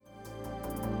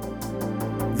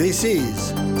This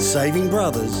is Saving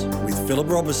Brothers with Philip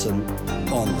Robertson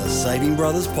on the Saving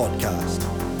Brothers podcast.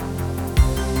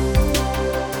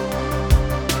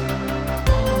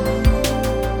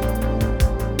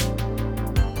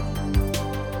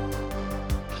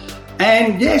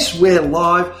 And yes, we're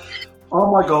live.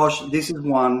 Oh my gosh, this is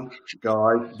one,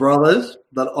 guys, brothers,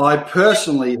 that I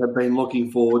personally have been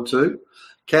looking forward to.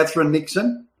 Catharine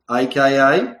Nixon,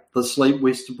 aka the Sleep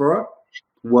Whisperer.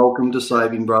 Welcome to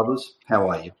Saving Brothers.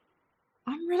 How are you?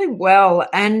 I'm really well,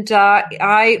 and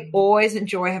I always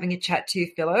enjoy having a chat to you,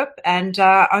 Philip, and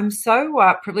I'm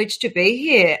so privileged to be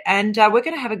here, and we're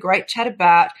going to have a great chat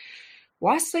about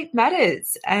why sleep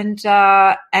matters and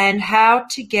how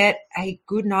to get a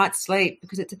good night's sleep,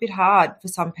 because it's a bit hard for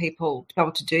some people to be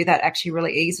able to do that actually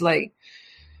really easily.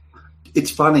 It's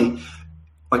funny.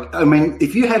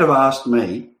 If you had have asked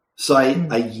me, say,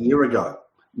 a year ago,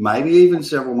 maybe even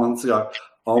several months ago,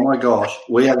 oh my gosh,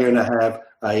 we are going to have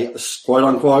a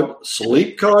quote-unquote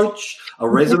sleep coach, a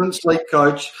resident sleep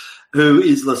coach who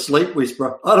is the sleep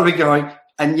whisperer, I'd be going,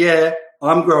 and yeah,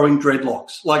 I'm growing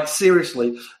dreadlocks. Like,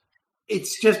 seriously,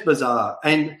 it's just bizarre.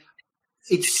 And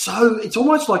it's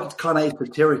almost like it's kind of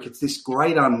esoteric. It's this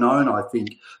great unknown, I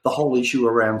think, the whole issue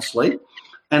around sleep.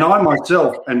 And I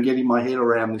myself am getting my head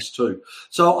around this too.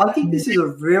 So I think this is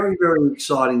a very, very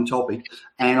exciting topic,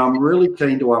 and I'm really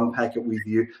keen to unpack it with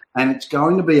you. And it's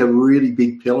going to be a really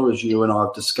big pillar, as you and I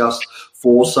have discussed,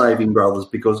 for Saving Brothers,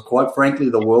 because quite frankly,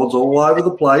 the world's all over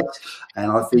the place. And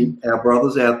I think our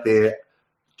brothers out there,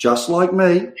 just like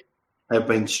me, have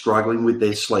been struggling with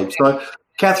their sleep. So,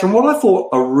 Catharine, what I thought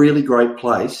a really great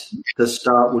place to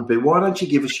start would be, why don't you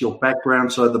give us your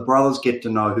background so the brothers get to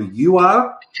know who you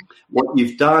are, what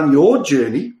you've done, your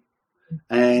journey,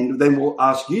 and then we'll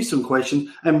ask you some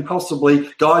questions. And possibly,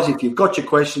 guys, if you've got your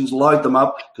questions, load them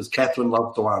up, because Catharine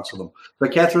loves to answer them. So,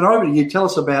 Catharine, over to you. Tell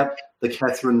us about the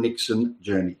Catharine Nixon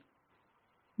journey.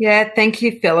 Yeah, thank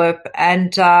you, Philip.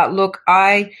 And look,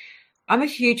 I'm a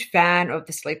huge fan of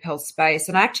the sleep health space,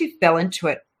 and I actually fell into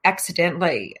it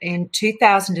accidentally in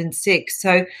 2006.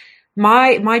 So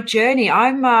my journey,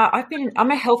 I'm a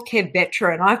healthcare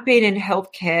veteran. I've been in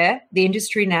healthcare, the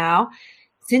industry now,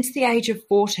 since the age of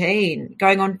 14,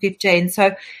 going on 15.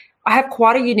 So I have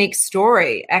quite a unique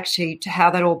story actually to how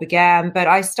that all began. But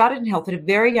I started in health at a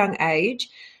very young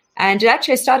age, and I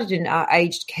started in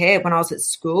aged care when I was at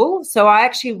school. So I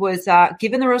actually was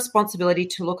given the responsibility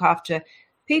to look after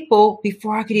people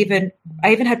before I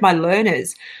even had my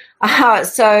learners.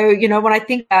 So, when I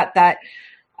think about that,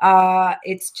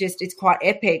 it's quite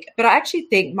epic. But I actually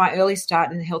think my early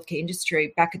start in the healthcare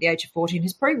industry back at the age of 14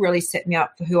 has probably really set me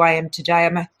up for who I am today.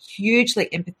 I'm a hugely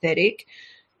empathetic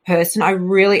person. I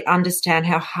really understand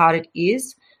how hard it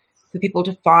is for people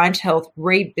to find health,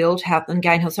 rebuild health, and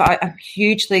gain health. So I'm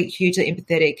hugely, hugely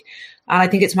empathetic. And I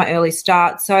think it's my early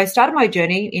start. So I started my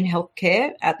journey in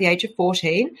healthcare at the age of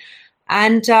 14.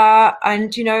 And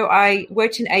I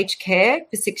worked in aged care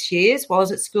for 6 years while I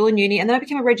was at school and uni, and then I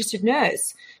became a registered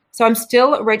nurse. So I'm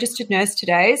still a registered nurse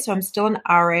today, so I'm still an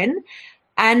RN.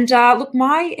 And look,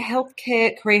 my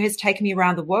healthcare career has taken me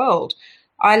around the world.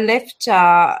 I left,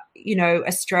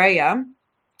 Australia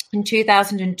in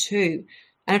 2002,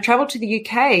 and I travelled to the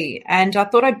UK, and I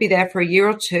thought I'd be there for a year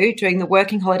or two doing the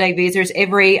working holiday visa, as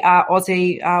every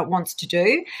Aussie wants to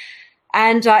do.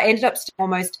 And I ended up staying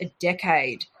almost a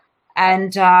decade.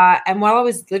 And while I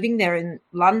was living there in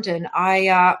London,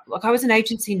 I was an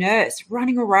agency nurse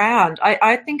running around.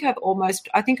 I think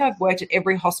I've worked at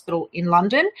every hospital in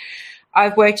London. I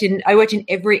worked in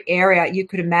every area you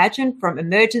could imagine, from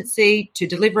emergency to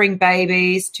delivering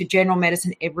babies to general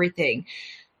medicine, everything.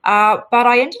 But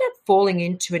I ended up falling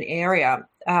into an area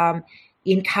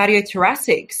in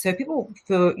cardiothoracic, so people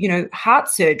for heart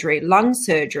surgery, lung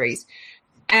surgeries.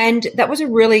 And that was a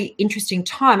really interesting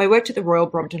time. I worked at the Royal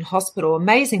Brompton Hospital,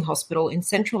 amazing hospital in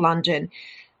central London.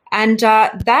 And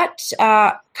that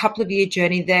couple of year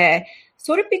journey there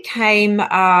sort of became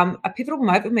a pivotal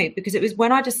moment for me, because it was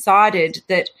when I decided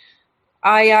that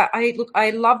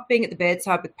I loved being at the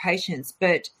bedside with patients,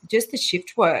 but just the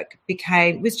shift work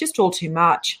was just all too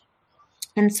much.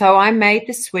 And so I made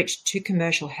the switch to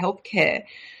commercial healthcare.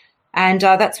 And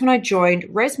that's when I joined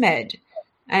ResMed.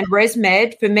 And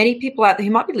ResMed, for many people out there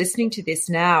who might be listening to this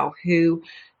now who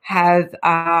have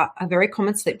a very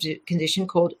common sleep condition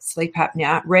called sleep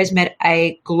apnea, ResMed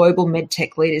are global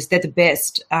medtech leaders. They're the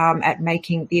best at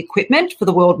making the equipment for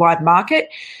the worldwide market.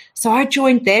 So I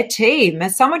joined their team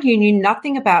as someone who knew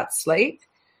nothing about sleep.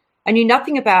 I knew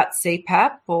nothing about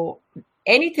CPAP or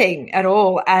anything at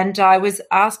all. And I was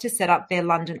asked to set up their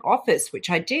London office, which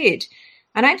I did.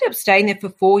 And I ended up staying there for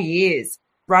 4 years.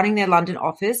 running their London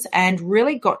office and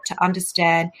really got to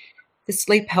understand the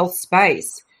sleep health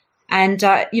space. And,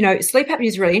 sleep apnea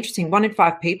is really interesting. 1 in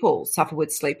 5 people suffer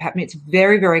with sleep apnea. It's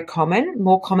very, very common,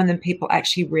 more common than people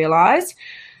actually realise.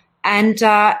 And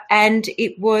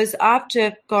it was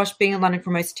after, being in London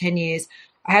for almost 10 years,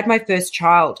 I had my first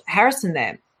child, Harrison,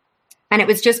 there. And it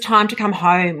was just time to come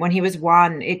home when he was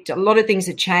 1. A lot of things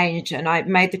had changed, and I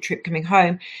made the trip coming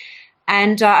home.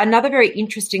 And another very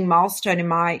interesting milestone in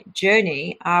my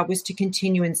journey was to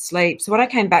continue in sleep. So when I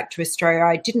came back to Australia,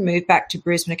 I didn't move back to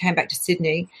Brisbane. I came back to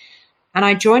Sydney, and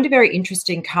I joined a very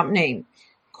interesting company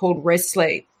called Res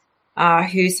Sleep,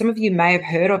 who some of you may have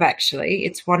heard of, actually.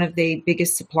 It's one of the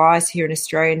biggest suppliers here in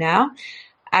Australia now.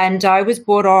 And I was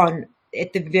brought on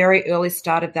at the very early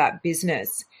start of that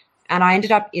business. And I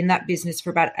ended up in that business for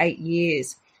about 8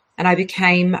 years. And I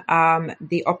became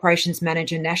the operations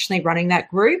manager nationally running that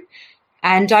group.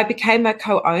 And I became a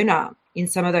co-owner in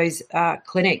some of those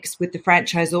clinics with the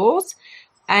franchisors.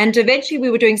 And eventually we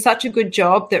were doing such a good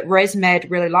job that ResMed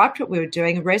really liked what we were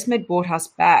doing. And ResMed bought us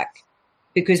back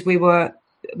because we were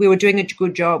doing a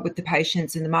good job with the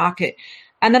patients in the market.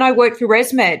 And then I worked for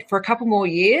ResMed for a couple more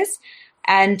years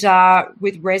and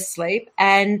with Res Sleep.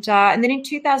 And then in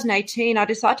 2018, I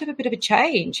decided to have a bit of a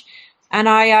change. And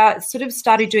I sort of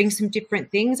started doing some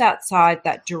different things outside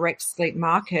that direct sleep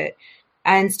market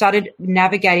and started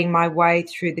navigating my way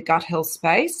through the gut health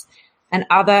space and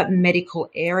other medical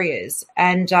areas.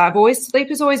 And sleep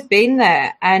has always been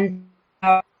there. And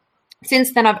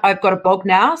since then, I've got a blog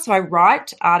now. So I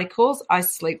write articles, I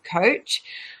sleep coach,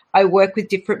 I work with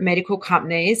different medical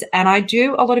companies, and I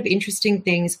do a lot of interesting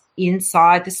things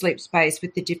inside the sleep space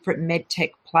with the different med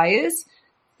tech players,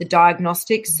 the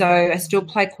diagnostics. So I still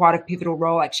play quite a pivotal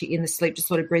role actually in the sleep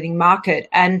disorder breathing market.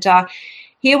 And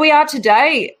here we are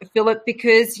today, Philip,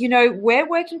 because, we're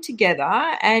working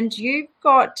together and you've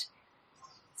got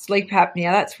sleep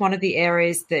apnea. That's one of the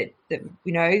areas that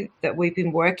we've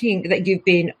been working, that you've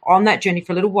been on that journey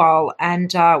for a little while.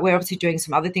 And we're obviously doing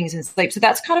some other things in sleep. So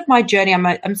that's kind of my journey.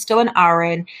 I'm still an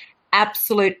RN,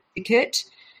 absolute advocate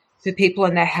for people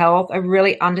and their health. I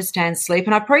really understand sleep.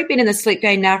 And I've probably been in the sleep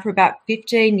game now for about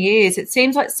 15 years. It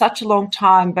seems like such a long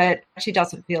time, but it actually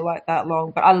doesn't feel like that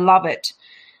long. But I love it.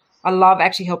 I love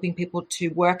actually helping people to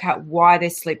work out why their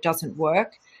sleep doesn't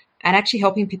work and actually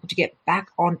helping people to get back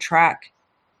on track.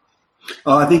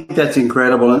 Oh, I think that's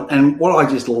incredible. And what I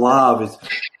just love is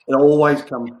it always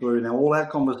comes through. Now, all our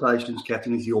conversations,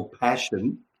 Catherine, is your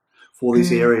passion for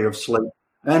this area of sleep.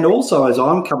 And also, as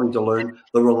I'm coming to learn,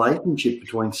 the relationship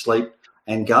between sleep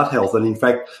and gut health. And in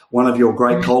fact, one of your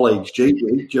great colleagues,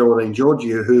 Geraldine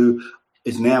Georgiou, who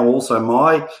is now also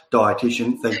my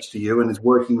dietitian, thanks to you, and is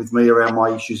working with me around my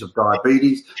issues of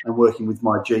diabetes and working with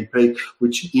my GP,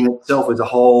 which in itself is a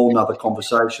whole nother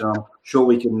conversation. I'm sure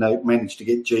we can manage to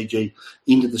get Gigi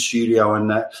into the studio,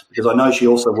 and because I know she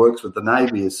also works with the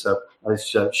Navy, as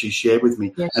she shared with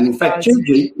me. Yes, and in fact,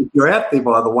 Gigi, if you're out there,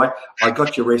 by the way, I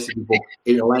got your recipe book.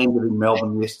 It landed in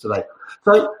Melbourne yesterday.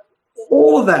 So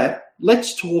all of that,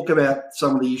 let's talk about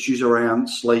some of the issues around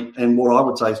sleep and what I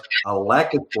would say is a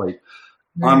lack of sleep.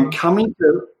 I'm coming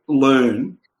to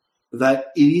learn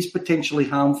that it is potentially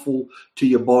harmful to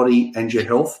your body and your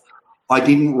health. I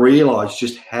didn't realise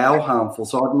just how harmful.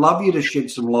 So I'd love you to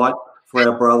shed some light for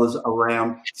our brothers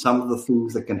around some of the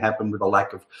things that can happen with a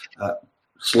lack of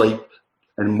sleep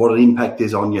and what an impact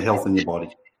is on your health and your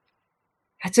body.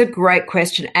 That's a great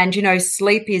question. And,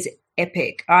 sleep is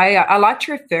epic. I like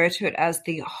to refer to it as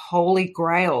the holy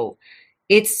grail.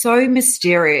 It's so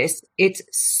mysterious. It's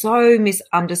so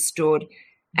misunderstood.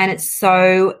 And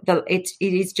it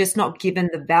is just not given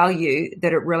the value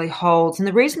that it really holds. And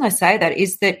the reason I say that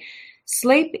is that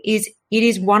sleep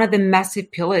is one of the massive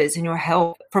pillars in your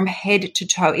health from head to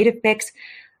toe. It affects,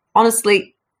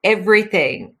 honestly,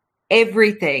 everything.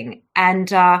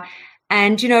 And a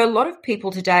lot of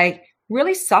people today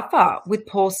really suffer with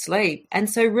poor sleep. And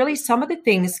so really some of the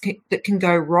things that can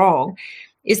go wrong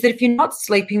is that if you're not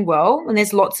sleeping well, and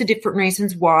there's lots of different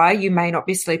reasons why you may not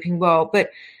be sleeping well, but,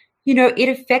 it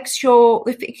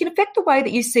can affect the way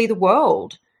that you see the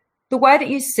world, the way that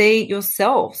you see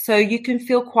yourself. So you can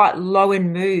feel quite low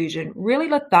in mood and really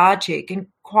lethargic and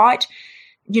quite,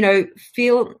 you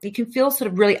can feel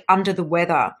sort of really under the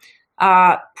weather.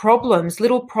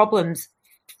 Little problems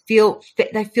feel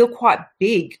quite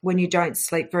big when you don't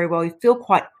sleep very well. You feel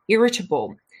quite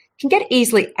irritable, can get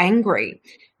easily angry,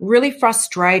 really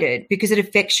frustrated because it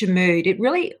affects your mood. It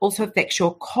really also affects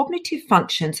your cognitive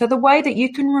function. So the way that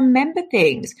you can remember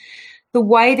things, the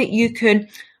way that you can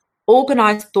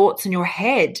organize thoughts in your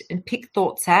head and pick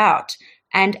thoughts out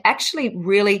and actually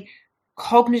really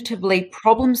cognitively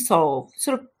problem solve,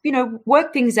 sort of,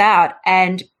 work things out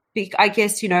and I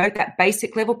guess, that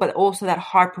basic level, but also that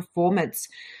high performance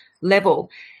level.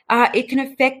 It can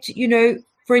affect,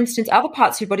 for instance, other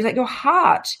parts of your body, like your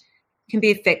heart can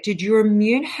be affected, your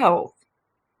immune health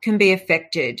can be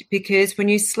affected, because when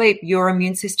you sleep, your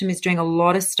immune system is doing a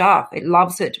lot of stuff. It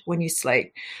loves it when you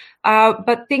sleep.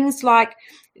 But things like,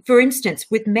 for instance,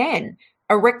 with men,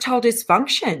 erectile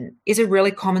dysfunction is a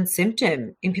really common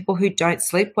symptom in people who don't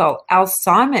sleep well.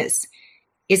 Alzheimer's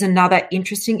is another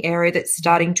interesting area that's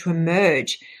starting to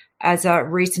emerge as a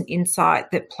recent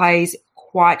insight that plays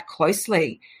quite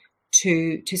closely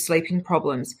to sleeping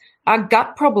problems.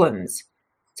 Gut problems,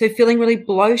 so feeling really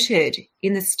bloated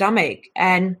in the stomach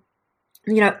and,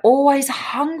 always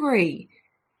hungry,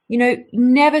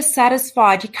 never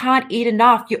satisfied. You can't eat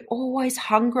enough. You're always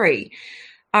hungry.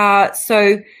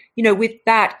 So with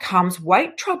that comes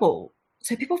weight trouble.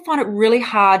 So people find it really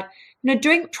hard,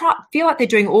 feel like they're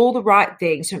doing all the right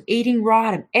things. I'm eating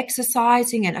right, I'm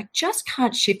exercising, and I just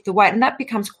can't shift the weight. And that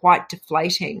becomes quite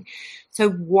deflating.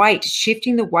 So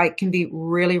shifting the weight can be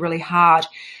really, really hard.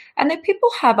 And then people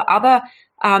have other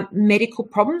medical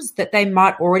problems that they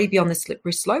might already be on the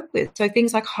slippery slope with. So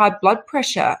things like high blood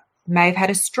pressure, may have had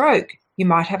a stroke, you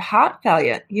might have heart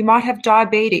failure, you might have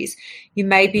diabetes, you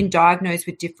may have been diagnosed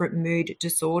with different mood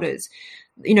disorders.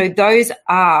 Those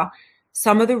are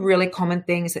some of the really common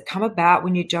things that come about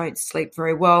when you don't sleep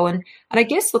very well. And I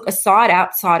guess, look,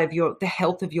 outside of the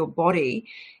health of your body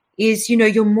is,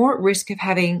 you're more at risk of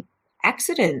having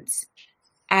accidents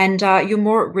and you're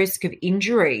more at risk of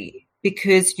injury,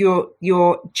 because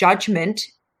your judgment,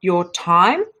 your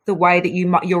time, the way that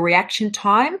your reaction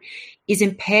time is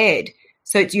impaired.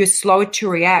 So you're slower to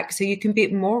react. So you can be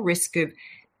at more risk of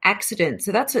accident.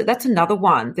 So that's another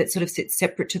one that sort of sits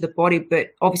separate to the body,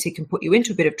 but obviously can put you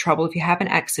into a bit of trouble if you have an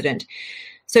accident.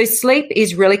 So sleep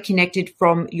is really connected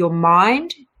from your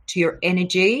mind to your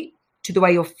energy, to the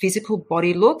way your physical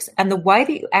body looks, and the way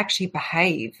that you actually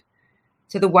behave.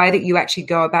 So the way that you actually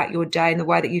go about your day and the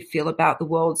way that you feel about the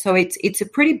world. So it's a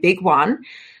pretty big one.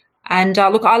 And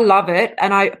look, I love it.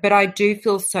 But I do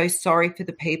feel so sorry for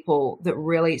the people that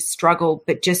really struggle,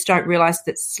 but just don't realize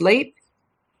that sleep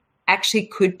actually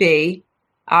could be,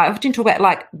 I often talk about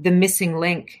like the missing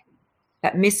link,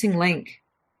 that missing link.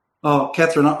 Oh,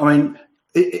 Catharine, I mean,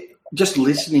 just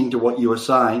listening to what you were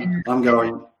saying, I'm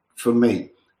going, for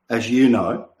me, as you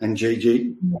know, and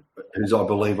Gigi, who's I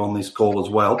believe on this call as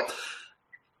well,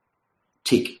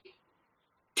 tick.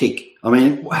 I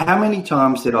mean, how many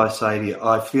times did I say to you,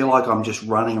 I feel like I'm just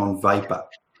running on vapor.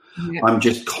 Yeah. I'm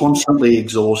just constantly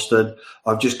exhausted.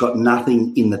 I've just got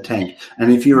nothing in the tank.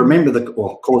 And if you remember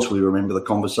of course we remember the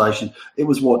conversation. It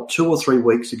was 2 or 3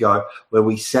 weeks ago where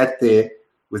we sat there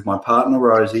with my partner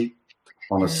Rosie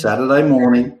on a Saturday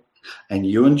morning, and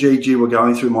you and Gigi were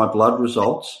going through my blood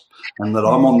results, and that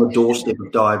I'm on the doorstep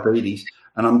of diabetes,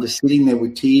 and I'm just sitting there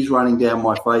with tears running down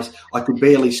my face. I could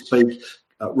barely speak.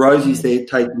 Rosie's there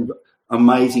taking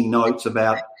amazing notes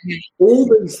about all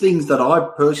these things that I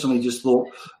personally just thought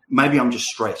maybe I'm just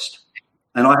stressed.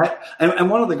 And and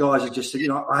one of the guys had just said,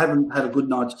 I haven't had a good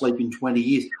night's sleep in 20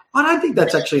 years. I don't think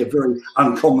that's actually a very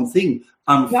uncommon thing,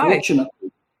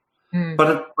 unfortunately. No.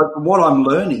 But what I'm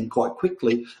learning quite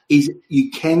quickly is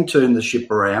you can turn the ship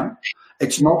around.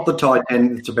 It's not the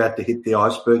Titanic that's about to hit the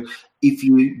iceberg. If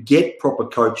you get proper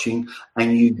coaching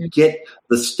and you get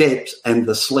the steps and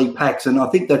the sleep hacks, and I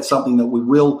think that's something that we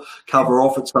will cover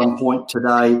off at some point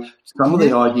today, some of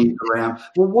the ideas around,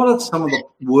 well, what are some of the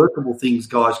workable things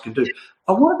guys can do?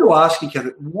 I wanted to ask you,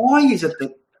 Catherine, why is it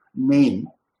that men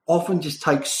often just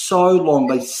take so long,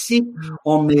 they sit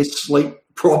on their sleep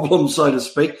problems, so to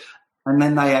speak, and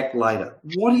then they act later?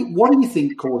 What do you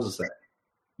think causes that?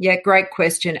 Yeah, great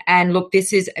question. And look,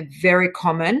 this is very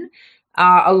common.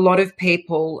 A lot of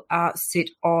people sit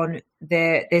on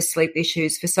their sleep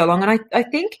issues for so long. And I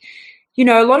think,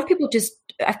 a lot of people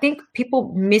I think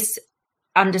people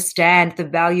misunderstand the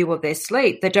value of their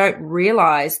sleep. They don't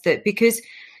realize that, because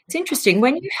it's interesting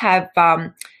when you have,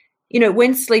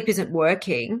 when sleep isn't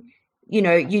working,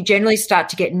 you generally start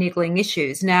to get niggling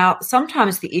issues. Now,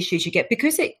 sometimes the issues you get,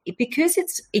 because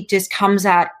it just comes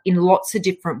out in lots of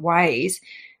different ways,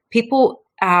 people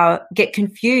get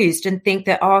confused and think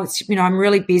that, I'm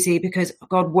really busy because,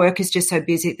 God, work is just so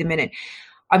busy at the minute.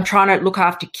 I'm trying to look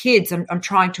after kids. I'm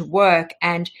trying to work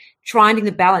and finding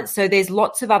the balance. So there's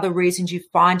lots of other reasons you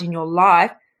find in your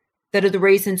life that are the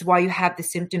reasons why you have the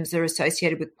symptoms that are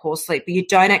associated with poor sleep, but you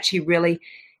don't actually really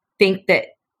think that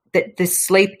that the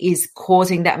sleep is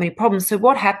causing that many problems. So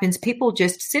what happens? People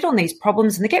just sit on these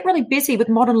problems and they get really busy with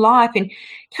modern life and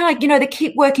kind of, they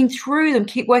keep working through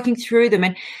them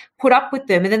and put up with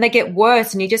them. And then they get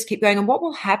worse and you just keep going. And what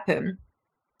will happen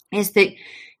is that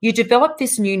you develop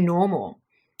this new normal.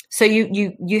 So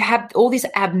you have all this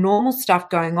abnormal stuff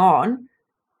going on,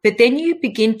 but then you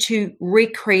begin to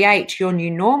recreate your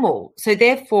new normal. So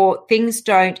therefore, things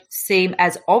don't seem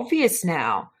as obvious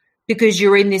now because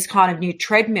you're in this kind of new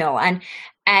treadmill.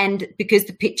 And because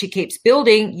the picture keeps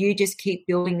building, you just keep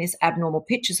building this abnormal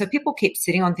picture. So people keep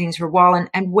sitting on things for a while,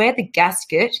 and where the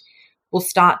gasket will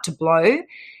start to blow,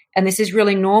 and this is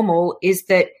really normal, is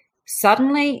that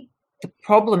suddenly the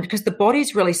problem, because the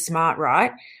body's really smart,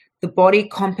 right? The body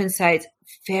compensates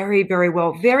very, very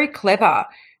well, very clever,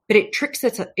 but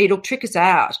it'll trick us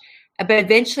out. But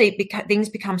eventually things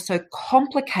become so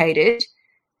complicated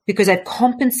because they've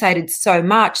compensated so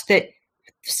much that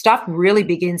stuff really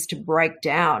begins to break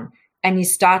down and you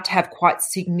start to have quite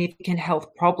significant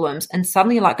health problems. And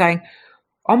suddenly you're like going,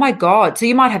 oh my God. So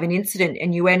you might have an incident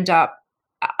and you end up,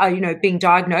 being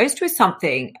diagnosed with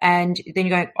something, and then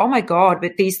you're going, oh my God,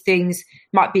 but these things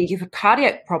might be for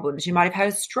cardiac problems. You might have had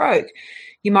a stroke.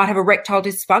 You might have erectile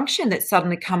dysfunction that's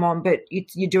suddenly come on, but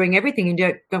you're doing everything and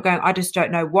you're going, I just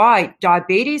don't know why.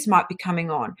 Diabetes might be coming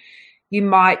on. You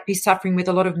might be suffering with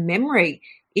a lot of memory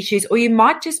issues, or you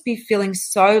might just be feeling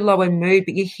so low in mood,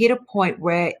 but you hit a point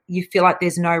where you feel like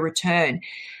there's no return.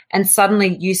 And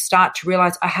suddenly you start to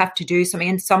realize I have to do something,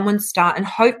 and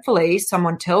hopefully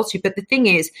someone tells you. But the thing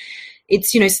is,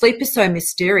 it's, sleep is so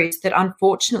mysterious that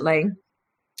unfortunately,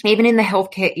 even in the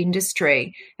healthcare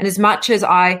industry, and as much as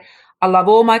I love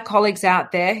all my colleagues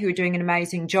out there who are doing an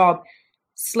amazing job,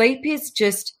 sleep is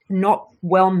just not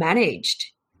well managed.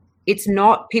 It's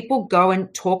not, people go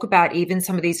and talk about even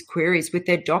some of these queries with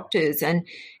their doctors, and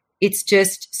it's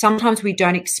just sometimes we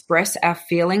don't express our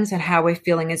feelings and how we're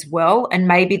feeling as well, and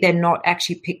maybe they're not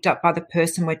actually picked up by the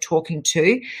person we're talking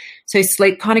to. So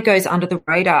sleep kind of goes under the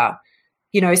radar,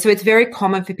 so it's very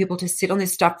common for people to sit on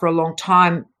this stuff for a long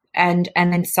time and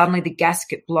then suddenly the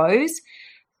gasket blows,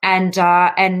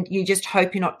 and you just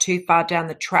hope you're not too far down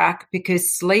the track,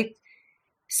 because sleep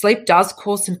does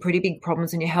cause some pretty big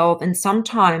problems in your health, and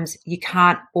sometimes you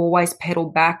can't always pedal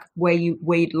back where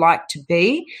you'd like to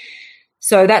be.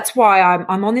 So that's why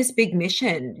I'm on this big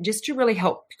mission, just to really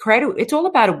help create it's all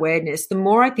about awareness. The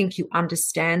more I think you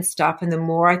understand stuff and the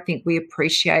more I think we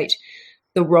appreciate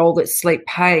the role that sleep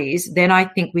plays, then I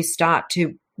think we start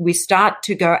to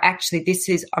go, actually,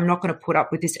 I'm not going to put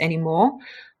up with this anymore.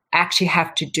 I actually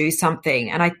have to do something.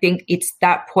 And I think it's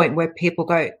that point where people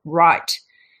go, right,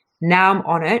 now I'm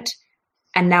on it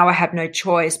and now I have no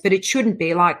choice. But it shouldn't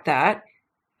be like that.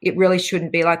 It really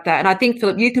shouldn't be like that. And I think,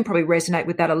 Philip, you can probably resonate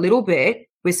with that a little bit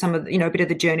with some of, a bit of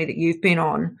the journey that you've been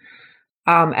on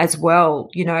as well.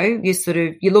 You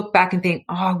look back and think,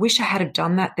 oh, I wish I had have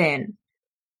done that then,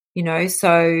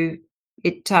 so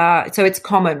it's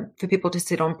common for people to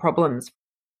sit on problems.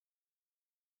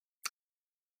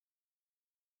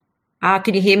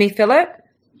 Can you hear me, Philip?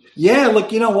 Yeah,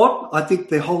 look, you know what? I think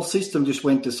the whole system just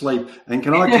went to sleep. And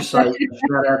can I just say,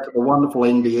 shout out to the wonderful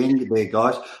NBN there,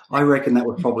 guys. I reckon that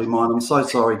was probably mine. I'm so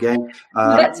sorry, gang.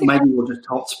 Maybe we'll just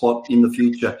hotspot in the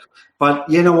future. But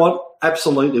you know what?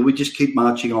 Absolutely, we just keep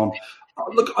marching on.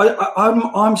 Look,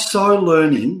 I'm so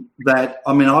learning that.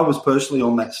 I mean, I was personally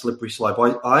on that slippery slope.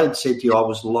 I had said to you I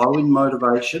was low in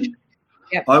motivation.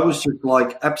 Yep. I was just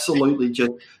like absolutely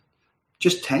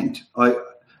just tanked.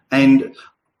 And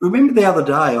remember the other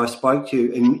day I spoke to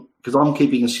you, and because I'm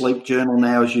keeping a sleep journal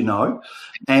now, as you know,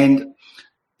 and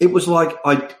it was like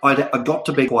I got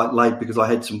to bed quite late because I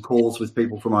had some calls with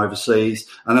people from overseas,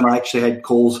 and then I actually had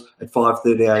calls at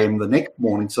 5:30 a.m. the next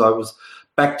morning. So I was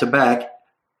back to back,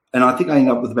 and I think I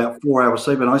ended up with about 4 hours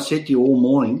sleep. And I said to you all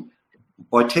morning,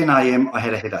 by 10 a.m. I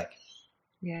had a headache.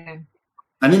 Yeah.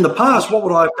 And in the past, what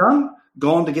would I have done?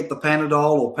 Gone to get the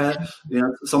Panadol or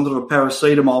some sort of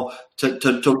paracetamol to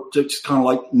just kind of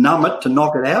like numb it, to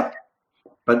knock it out.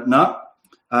 But no,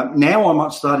 now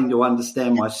I'm starting to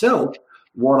understand myself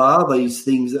what are these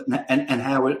things and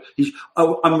how it is.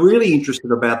 I'm really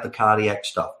interested about the cardiac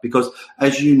stuff because,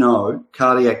 as you know,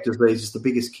 cardiac disease is the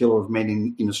biggest killer of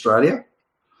men in Australia,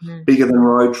 bigger than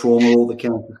road trauma, all the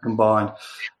cancers combined.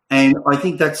 And I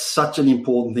think that's such an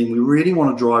important thing. We really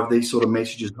want to drive these sort of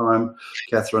messages home,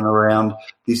 Catharine, around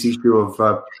this issue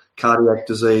of cardiac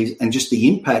disease and just the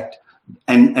impact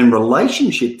and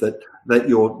relationship that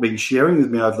you've been sharing with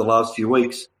me over the last few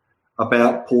weeks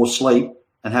about poor sleep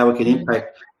and how it can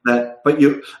impact that. But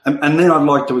and then I'd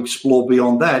like to explore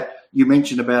beyond that. You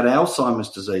mentioned about Alzheimer's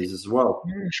disease as well.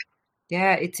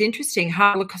 Yeah, it's interesting.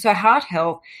 So heart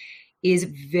health is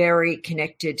very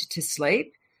connected to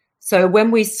sleep. So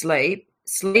when we sleep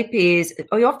is,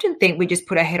 I often think we just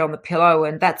put our head on the pillow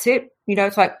and that's it.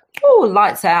 It's like, oh,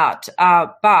 lights out.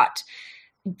 But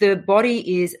the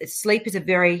body sleep is it's a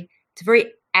very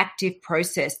active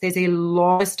process. There's a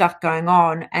lot of stuff going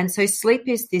on. And so sleep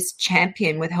is this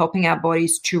champion with helping our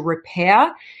bodies to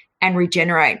repair and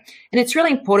regenerate. And it's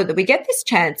really important that we get this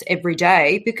chance every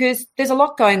day because there's a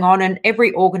lot going on and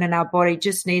every organ in our body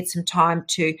just needs some time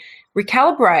to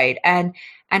recalibrate and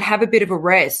have a bit of a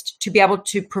rest to be able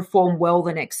to perform well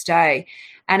the next day.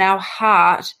 And our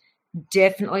heart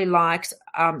definitely likes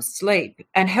sleep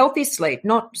and healthy sleep,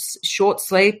 not short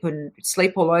sleep and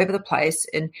sleep all over the place.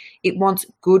 And it wants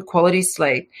good quality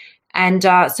sleep. And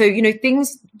so,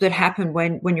 things that happen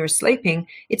when you're sleeping,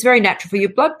 it's very natural for your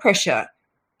blood pressure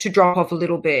to drop off a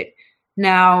little bit.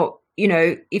 Now,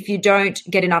 if you don't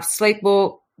get enough sleep,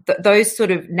 well, those sort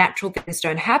of natural things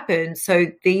don't happen. So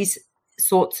this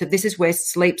is where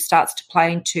sleep starts to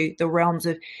play into the realms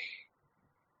of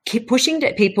keep pushing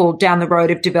people down the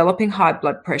road of developing high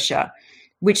blood pressure,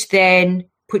 which then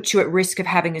puts you at risk of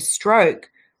having a stroke,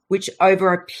 which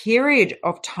over a period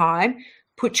of time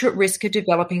puts you at risk of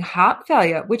developing heart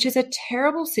failure, which is a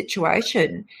terrible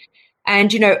situation.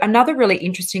 And, another really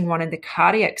interesting one in the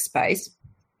cardiac space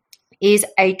is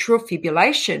atrial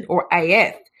fibrillation or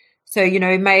AF. So, you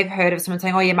may have heard of someone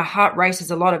saying, oh, yeah, my heart races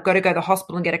a lot. I've got to go to the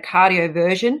hospital and get a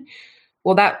cardioversion.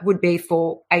 Well, that would be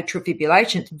for atrial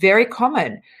fibrillation. It's very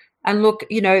common. And look,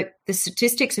 the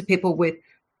statistics of people with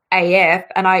AF,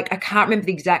 and I can't remember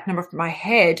the exact number from my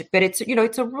head, but it's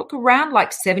a look around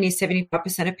like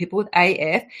 75% of people with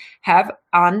AF have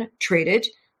untreated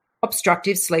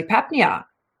obstructive sleep apnea.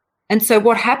 And so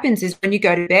what happens is when you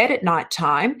go to bed at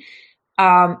nighttime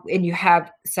and you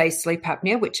have, say, sleep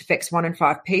apnea, which affects 1 in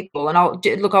 5 people, and I'll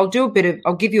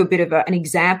give you a bit of an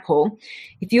example.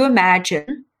 If you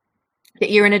imagine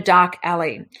that you're in a dark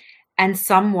alley and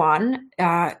someone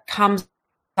comes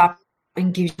up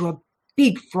and gives you a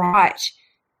big fright,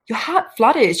 your heart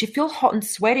flutters, you feel hot and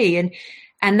sweaty,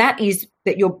 and that is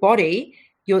that your body,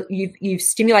 you've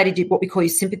stimulated what we call your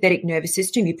sympathetic nervous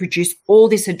system. You produce all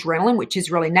this adrenaline, which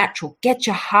is really natural. Get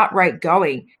your heart rate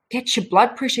going, get your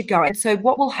blood pressure going. And so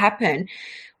what will happen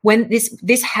when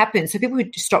this happens, so people who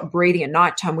stop breathing at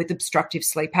nighttime with obstructive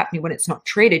sleep apnea when it's not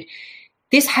treated,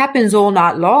 this happens all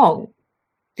night long.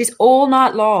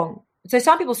 So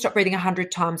some people stop breathing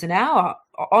 100 times an hour,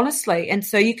 honestly. And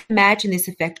so you can imagine this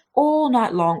effect all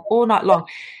night long.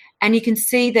 And you can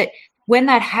see that when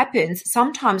that happens,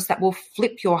 sometimes that will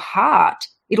flip your heart.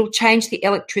 It'll change the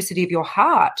electricity of your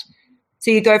heart.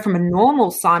 So you go from a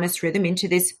normal sinus rhythm into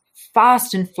this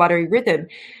fast and fluttery rhythm,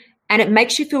 and it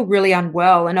makes you feel really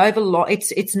unwell and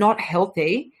it's not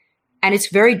healthy, and it's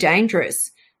very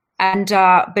dangerous. And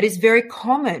but it's very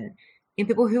common in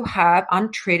people who have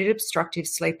untreated obstructive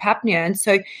sleep apnea. And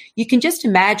so you can just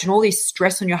imagine all this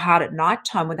stress on your heart at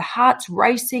nighttime when the heart's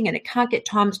racing and it can't get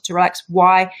time to relax,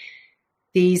 why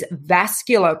these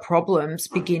vascular problems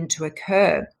begin to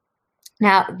occur.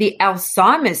 Now, the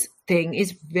Alzheimer's thing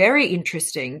is very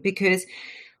interesting because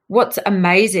what's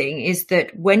amazing is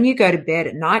that when you go to bed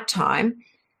at nighttime,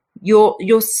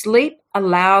 your sleep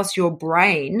allows your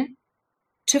brain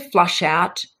to flush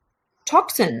out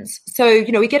toxins. So,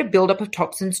 we get a buildup of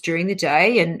toxins during the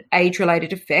day and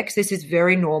age-related effects. This is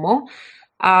very normal.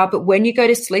 But when you go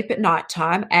to sleep at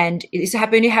nighttime, and this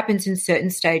only happens in certain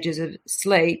stages of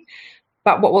sleep,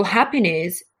 but what will happen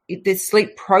is the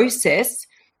sleep process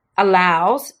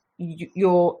allows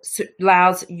your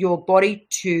body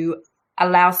to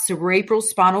allow cerebral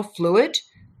spinal fluid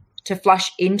to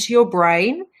flush into your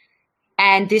brain,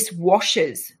 and this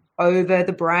washes over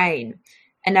the brain.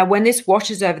 And now when this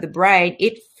washes over the brain,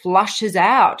 it flushes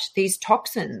out these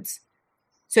toxins.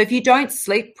 So if you don't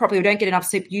sleep properly or don't get enough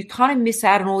sleep, you kind of miss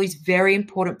out on all these very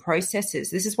important processes.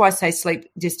 This is why I say sleep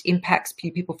just impacts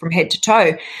people from head to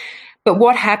toe. But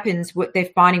what happens, what they're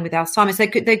finding with Alzheimer's, they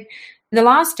in the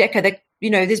last decade,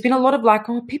 there's been a lot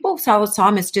of people with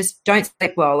Alzheimer's just don't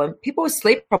sleep well, and people with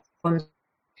sleep problems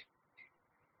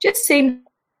just seem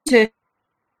to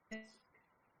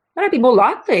be more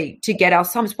likely to get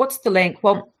Alzheimer's. What's the link?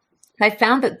 Well, they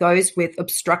found that those with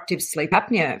obstructive sleep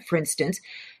apnea, for instance,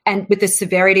 and with the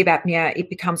severity of apnea, it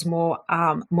becomes more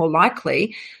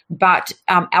likely. But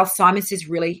Alzheimer's is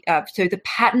really so the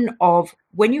pattern of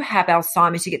when you have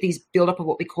Alzheimer's, you get these buildup of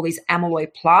what we call these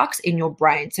amyloid plaques in your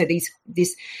brain. So these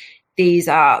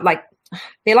are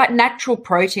they're like natural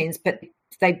proteins, but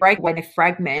they break away, they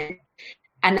fragment,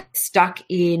 and stuck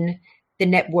in the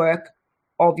network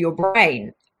of your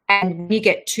brain. And when you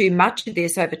get too much of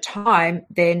this over time,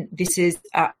 then this is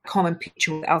a common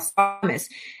picture with Alzheimer's.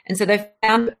 And so they've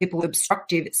found that people with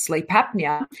obstructive sleep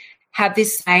apnea have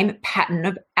this same pattern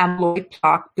of amyloid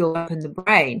plaque buildup in the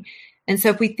brain. And so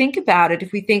if we think about it,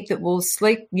 if we think that, well,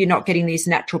 sleep, you're not getting these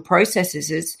natural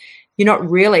processes, you're not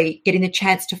really getting the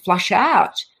chance to flush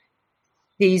out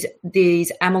these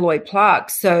amyloid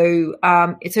plaques. So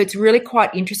it's really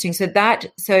quite interesting. So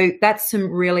that's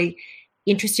some really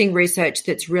interesting research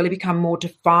that's really become more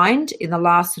defined in the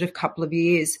last sort of couple of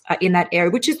years in that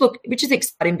area, which is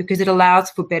exciting because it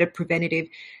allows for better preventative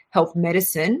health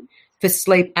medicine for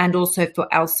sleep and also for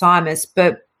Alzheimer's.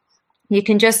 But you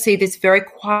can just see this very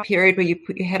quiet period where you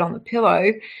put your head on the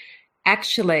pillow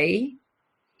actually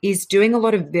is doing a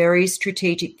lot of very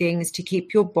strategic things to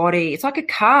keep your body. It's like a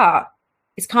car.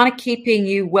 It's kind of keeping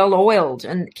you well oiled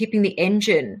and keeping the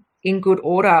engine in good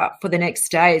order for the next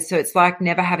day. So it's like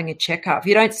never having a checkup. If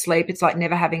you don't sleep, it's like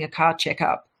never having a car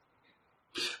checkup.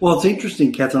 Well, it's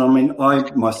interesting, Catherine. I mean, I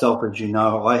myself, as you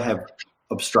know, I have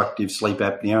obstructive sleep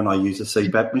apnea and I use a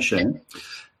CPAP machine.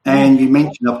 And you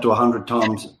mentioned up to 100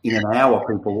 times in an hour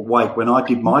people wake. When I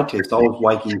did my test, I was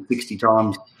waking 60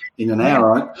 times in an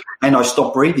hour and I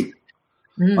stopped breathing.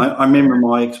 I remember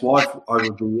my ex-wife, I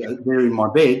would be there in my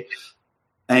bed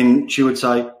and she would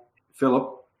say,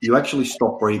 Philip, you actually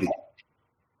stop breathing.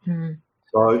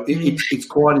 So it's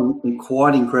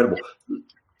quite incredible.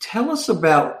 Tell us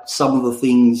about some of the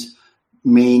things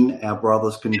men, our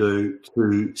brothers, can do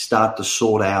to start to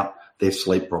sort out their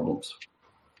sleep problems.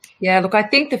 Yeah, look, I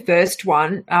think the first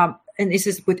one, and this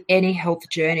is with any health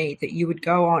journey that you would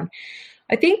go on,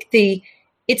 I think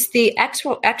it's the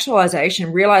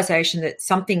actualization, realization that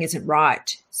something isn't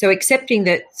right. So accepting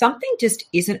that something just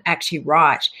isn't actually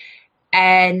right.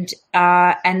 And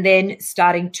then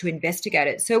starting to investigate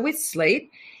it. So with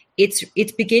sleep,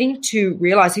 it's beginning to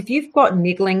realize if you've got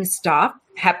niggling stuff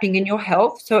happening in your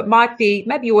health. So it might be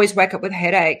maybe you always wake up with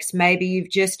headaches. Maybe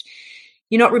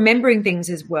you're not remembering things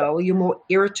as well. You're more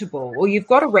irritable, or you've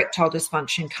got erectile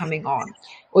dysfunction coming on,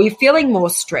 or you're feeling more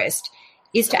stressed.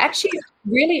 Is to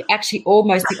actually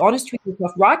almost be honest with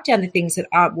yourself. Write down the things that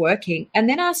aren't working, and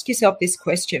then ask yourself this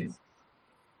question: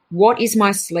 what is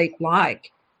my sleep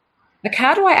like? Like,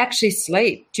 how do I actually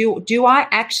sleep? Do I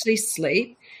actually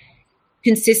sleep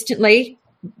consistently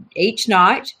each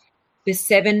night for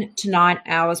 7 to 9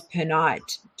 hours per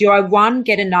night? Do I, one,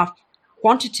 get enough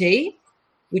quantity,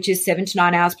 which is 7 to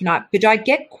 9 hours per night, but do I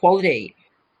get quality?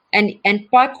 And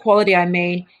by quality, I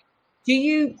mean, do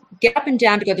you get up and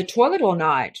down to go to the toilet all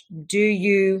night? Do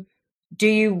you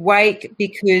wake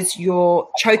because you're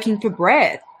choking for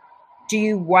breath? Do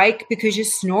you wake because you're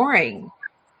snoring?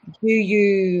 Do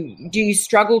you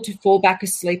struggle to fall back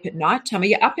asleep at night time? Are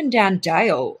you up and down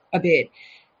Dale a bit?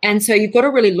 And so you've got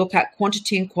to really look at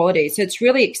quantity and quality. So it's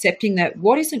really accepting that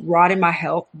what isn't right in my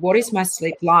health, what is my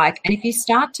sleep like? And if you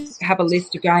start to have a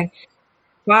list of going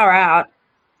far out,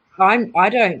 I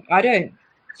don't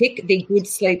tick the good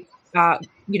sleep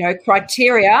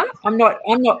criteria. I'm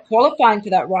not qualifying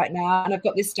for that right now, and I've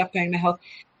got this stuff going in my health.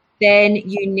 Then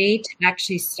you need to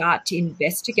actually start to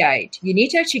investigate. You need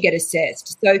to actually get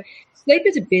assessed. So sleep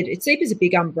is a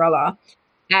big umbrella,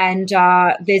 and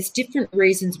there's different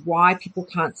reasons why people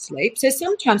can't sleep. So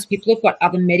sometimes people have got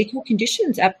other medical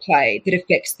conditions at play that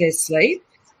affects their sleep,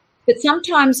 but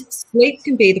sometimes sleep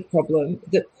can be the problem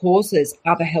that causes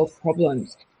other health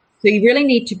problems. So you really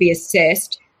need to be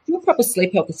assessed, do a proper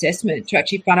sleep health assessment to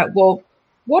actually find out, well,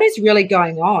 what is really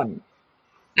going on?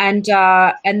 And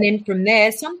then from there,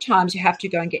 sometimes you have to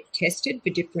go and get tested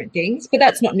for different things, but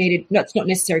that's not needed. That's not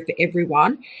necessary for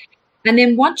everyone. And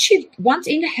then once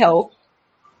in health,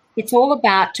 it's all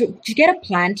about to get a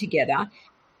plan together.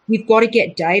 You've got to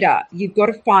get data. You've got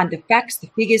to find the facts, the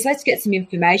figures. Let's get some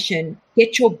information.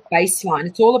 Get your baseline.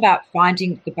 It's all about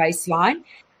finding the baseline.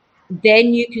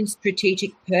 Then you can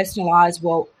strategic personalize.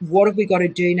 Well, what have we got to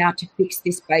do now to fix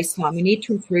this baseline? We need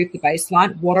to improve the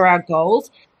baseline. What are our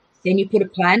goals? Then you put a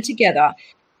plan together,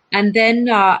 and then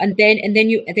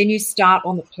you start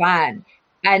on the plan.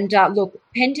 And look,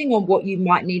 depending on what you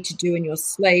might need to do in your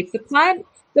sleep, the plan,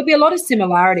 there'll be a lot of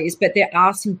similarities, but there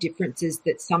are some differences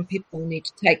that some people need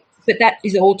to take. But that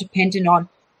is all dependent on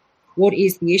what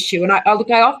is the issue. And I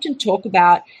often talk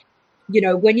about,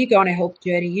 when you go on a health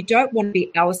journey, you don't want to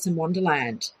be Alice in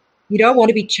Wonderland. You don't want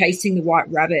to be chasing the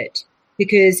white rabbit,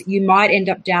 because you might end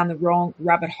up down the wrong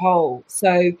rabbit hole.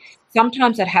 So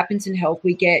sometimes that happens in health.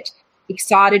 We get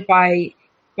excited by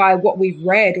what we've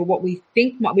read or what we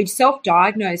think we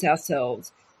self-diagnose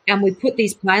ourselves, and we put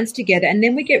these plans together, and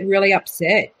then we get really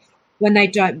upset when they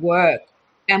don't work.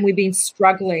 and we've been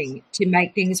struggling to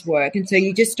make things work. And so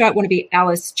you just don't want to be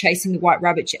Alice chasing the white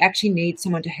rabbit. You actually need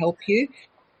someone to help you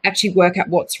actually work out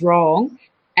what's wrong,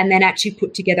 and then actually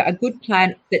put together a good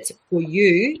plan that's for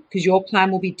you, because your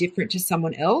plan will be different to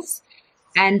someone else.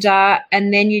 And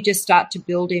then you just start to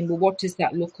build in, well, what does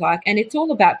that look like? And it's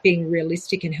all about being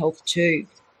realistic in health too.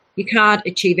 You can't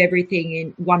achieve everything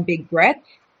in one big breath.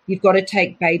 You've got to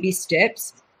take baby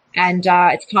steps. And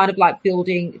it's kind of like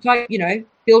building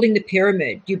the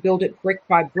pyramid. You build it brick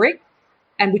by brick,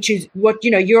 and which is what,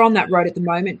 you're on that road at the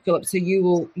moment, Philip, so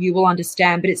you will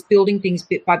understand. But it's building things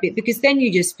bit by bit, because then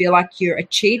you just feel like you're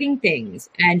achieving things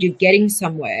and you're getting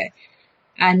somewhere.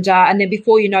 And then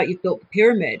before you know it, you've built the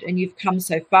pyramid and you've come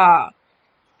so far.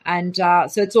 And so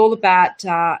it's all about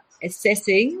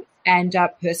assessing and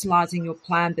personalising your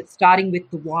plan, but starting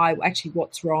with the why, actually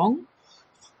what's wrong.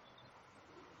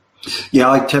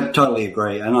 Yeah, I totally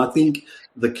agree. And I think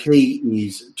the key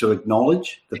is to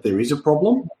acknowledge that there is a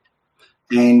problem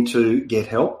and to get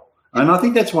help. And I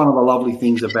think that's one of the lovely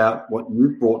things about what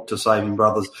you've brought to Saving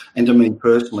Brothers and to me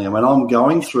personally. I mean, I'm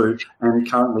going through and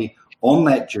currently on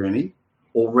that journey.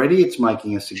 Already it's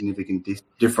making a significant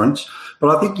difference,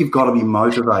 but I think you've got to be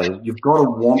motivated. You've got to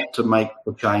want to make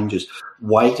the changes.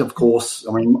 Weight, of course.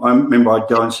 I mean, I remember I'd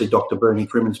go and see Dr. Bernie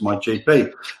Crimmins, my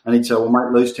GP, and he'd say, well,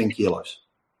 mate, lose 10 kilos.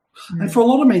 And for a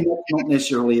lot of men, that's not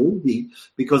necessarily easy,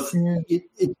 because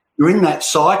you're in that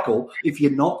cycle. If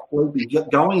you're not sleeping, you're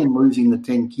going and losing the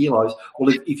 10 kilos.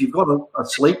 Well, if you've got a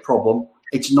sleep problem,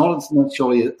 it's not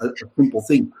necessarily a simple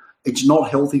thing. It's not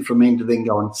healthy for men to then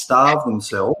go and starve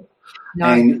themselves. No.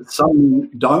 And some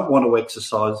don't want to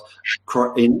exercise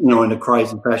in a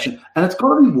crazy fashion, and it's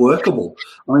got to be workable.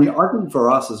 I mean, I think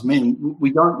for us as men,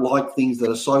 we don't like things that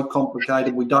are so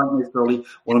complicated. We don't necessarily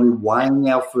want to be weighing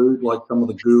our food like some of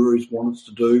the gurus want us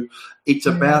to do. It's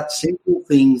about simple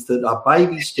things that are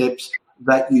baby steps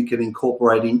that you can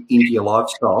incorporate into your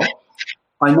lifestyle.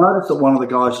 I noticed that one of the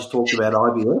guys has talked about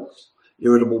IBS,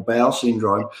 irritable bowel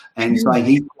syndrome, and saying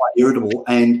he's quite irritable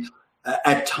and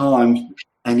at times,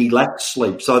 and he lacks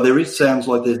sleep. So sounds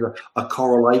like there's a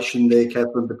correlation there,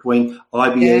 Catherine, between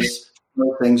IBS,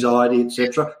 anxiety,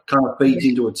 etc. Kind of feeds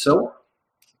into itself.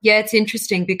 Yeah, it's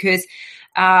interesting because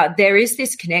there is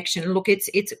this connection. Look,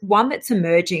 it's one that's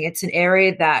emerging. It's an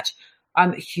area that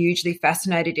I'm hugely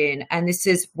fascinated in, and this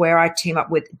is where I team up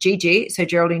with Gigi, so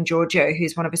Geraldine Giorgio,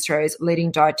 who's one of Australia's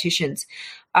leading dietitians.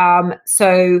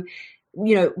 So,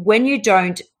 when you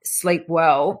don't sleep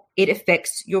well, it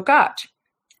affects your gut.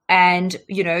 And,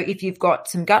 if you've got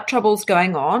some gut troubles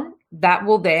going on, that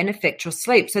will then affect your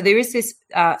sleep. So there is this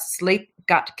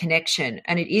sleep-gut connection,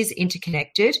 and it is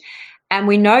interconnected. And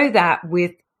we know that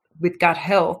with gut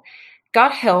health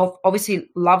obviously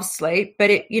loves sleep, but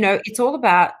it's all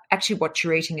about actually what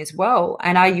you're eating as well.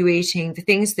 And are you eating the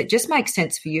things that just make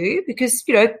sense for you? Because,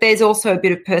 there's also a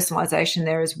bit of personalization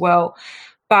there as well.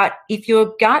 But if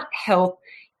your gut health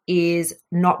is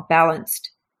not balanced,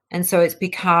 and so it's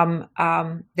become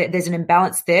there's an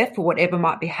imbalance there for whatever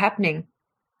might be happening,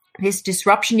 this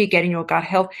disruption you get in your gut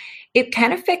health, it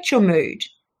can affect your mood,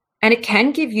 and it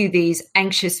can give you these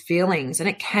anxious feelings, and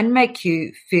it can make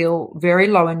you feel very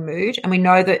low in mood. And we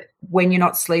know that when you're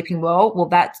not sleeping well,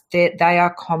 they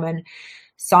are common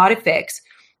side effects.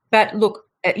 But look,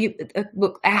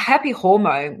 a happy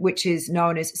hormone, which is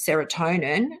known as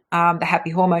serotonin, the happy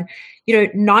hormone,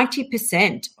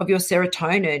 90% of your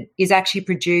serotonin is actually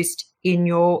produced in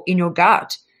your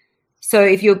gut. So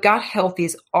if your gut health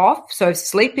is off, so if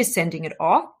sleep is sending it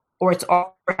off, or it's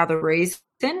off for another reason,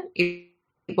 it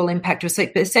will impact your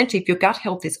sleep. But essentially, if your gut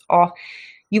health is off,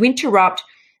 you interrupt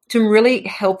some really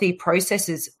healthy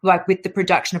processes, like with the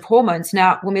production of hormones.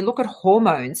 Now, when we look at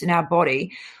hormones in our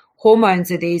body, hormones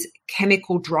are these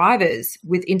chemical drivers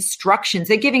with instructions.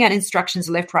 They're giving out instructions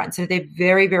left, right, and so they're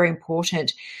very, very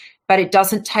important. But it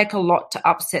doesn't take a lot to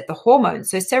upset the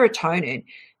hormones. So serotonin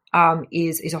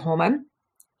is a hormone.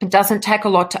 It doesn't take a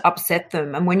lot to upset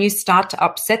them. And when you start to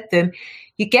upset them,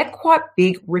 you get quite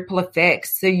big ripple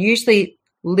effects. So usually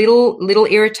little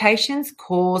irritations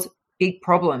cause big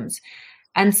problems.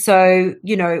 And so,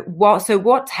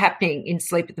 what's happening in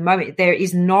sleep at the moment? There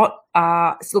is not,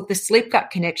 look, the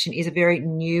sleep-gut connection is a very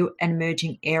new and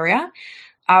emerging area,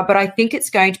 but I think it's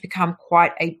going to become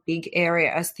quite a big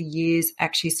area as the years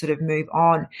actually sort of move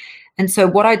on. And so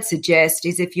what I'd suggest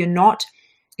is if you're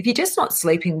just not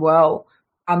sleeping well,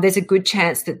 there's a good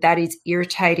chance that is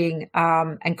irritating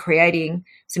and creating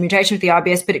some irritation with the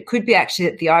IBS, but it could be actually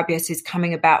that the IBS is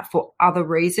coming about for other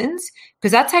reasons,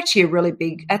 because that's actually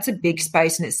a big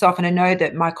space in itself. And I know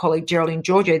that my colleague Geraldine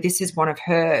Giorgio, this is one of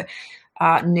her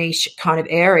niche kind of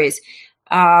areas.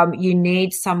 You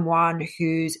need someone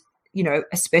who's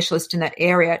a specialist in that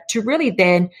area to really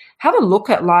then have a look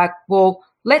at like, well,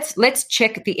 let's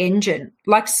check the engine,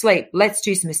 like sleep. Let's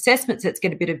do some assessments. Let's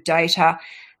get a bit of data.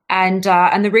 And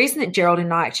the reason that Geraldine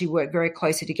and I actually work very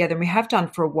closely together, and we have done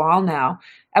for a while now,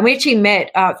 and we actually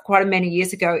met quite many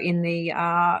years ago in the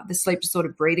sleep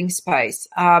disordered breathing space.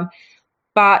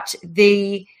 But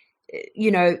if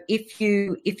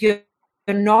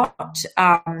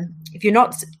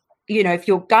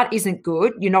your gut isn't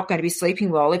good, you're not going to be sleeping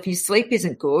well. If your sleep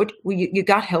isn't good, your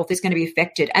gut health is going to be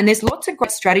affected. And there's lots of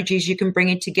great strategies you can bring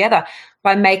in together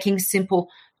by making simple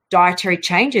dietary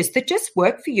changes that just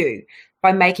work for you,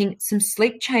 by making some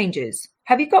sleep changes.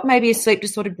 Have you got maybe a sleep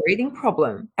disordered breathing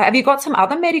problem? Have you got some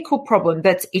other medical problem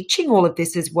that's itching all of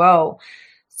this as well?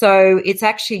 So it's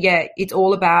actually, it's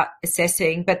all about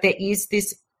assessing, but there is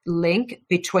this link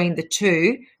between the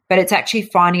two, but it's actually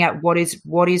finding out what is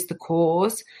the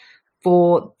cause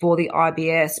for the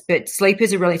IBS. But sleep is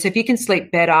so if you can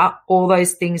sleep better, all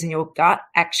those things in your gut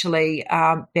actually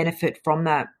benefit from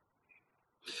that.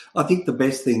 I think the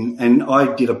best thing, and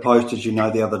I did a post, as you know,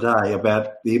 the other day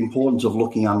about the importance of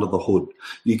looking under the hood.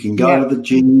 You can go to the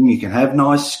gym, you can have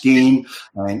nice skin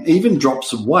and even drop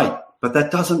some weight, but that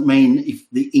doesn't mean if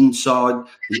the inside,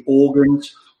 the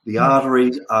organs, the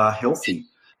arteries are healthy.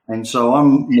 And so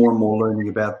I'm more and more learning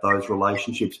about those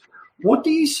relationships. What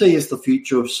do you see as the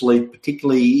future of sleep,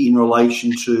 particularly in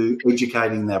relation to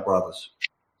educating our brothers?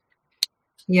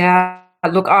 Yeah,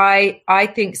 look,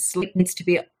 I think sleep needs to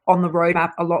be on the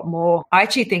roadmap a lot more. I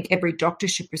actually think every doctor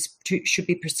should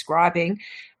be prescribing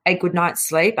a good night's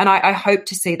sleep, and I hope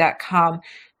to see that come.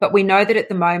 But we know that at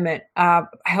the moment,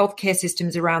 healthcare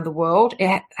systems around the world,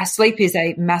 sleep is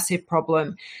a massive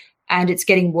problem, and it's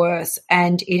getting worse,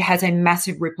 and it has a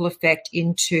massive ripple effect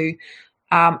into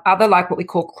other, like what we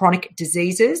call chronic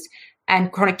diseases,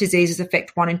 and chronic diseases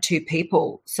affect 1 in 2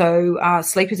 people. So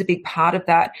sleep is a big part of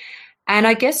that. And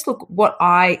I guess, look, what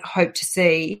I hope to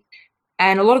see,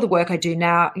 and a lot of the work I do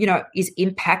now, is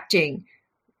impacting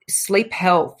sleep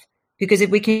health, because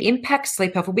if we can impact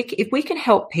sleep health, if we can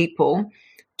help people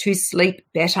to sleep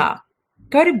better,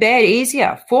 go to bed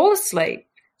easier, fall asleep,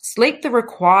 sleep the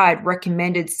required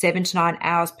recommended 7 to 9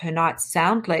 hours per night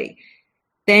soundly,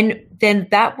 then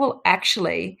that will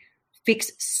actually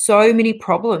fix so many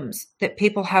problems that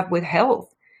people have with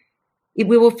health.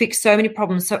 We will fix so many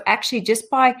problems. So actually, just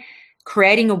by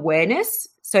creating awareness,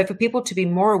 so for people to be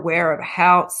more aware of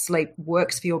how sleep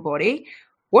works for your body,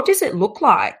 what does it look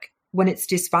like when it's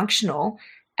dysfunctional,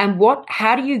 and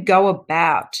how do you go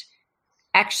about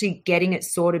actually getting it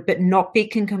sorted, but not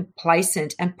being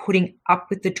complacent and putting up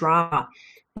with the drama?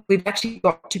 We've actually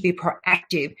got to be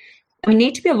proactive. We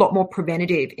need to be a lot more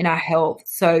preventative in our health.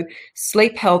 So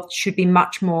sleep health should be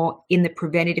much more in the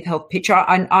preventative health picture.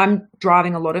 I'm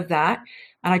driving a lot of that,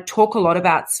 and I talk a lot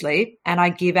about sleep, and I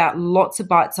give out lots of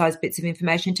bite-sized bits of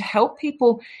information to help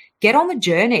people get on the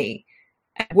journey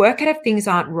and work out if things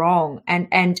aren't wrong,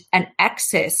 and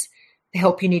access the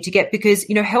help you need to get, because,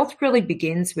 health really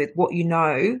begins with what you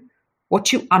know,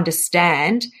 what you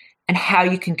understand, and how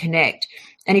you can connect.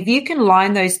 And if you can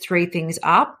line those 3 things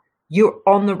up, you're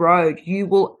on the road. You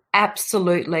will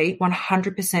absolutely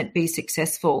 100% be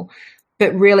successful.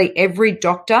 But really, every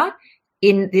doctor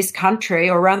in this country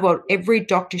or around the world, every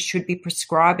doctor should be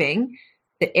prescribing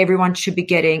that everyone should be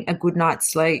getting a good night's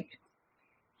sleep.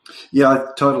 Yeah, I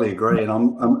totally agree. And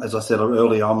I'm, as I said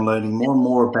earlier, I'm learning more and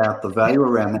more about the value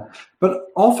around that. But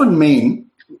often men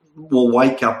will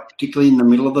wake up, particularly in the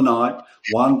middle of the night,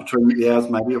 between the hours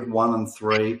maybe of 1 and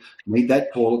 3, need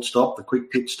that toilet stop, the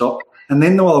quick pit stop, and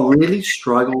then they'll really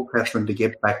struggle, Catharine, to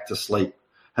get back to sleep.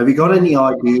 Have you got any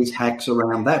ideas, hacks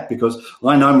around that? Because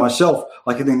I know myself,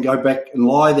 I can then go back and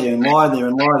lie there and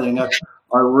go,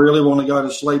 I really want to go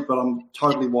to sleep, but I'm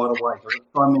totally wide awake.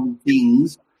 I've got so many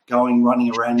things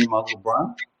running around in my little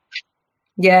brain.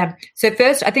 Yeah. So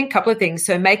first, I think a couple of things.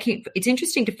 So it's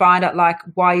interesting to find out like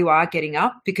why you are getting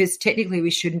up, because technically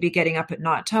we shouldn't be getting up at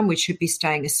nighttime. We should be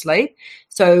staying asleep.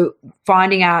 So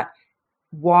finding out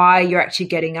why you're actually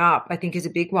getting up, I think, is a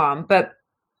big one. But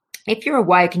if you're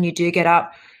awake and you do get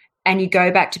up and you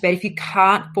go back to bed, if you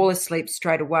can't fall asleep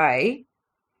straight away,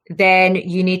 then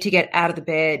you need to get out of the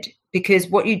bed, because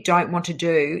what you don't want to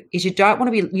do is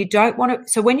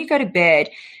so when you go to bed,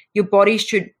 your body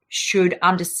should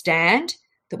understand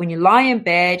that when you lie in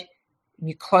bed and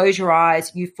you close your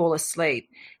eyes, you fall asleep.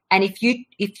 And if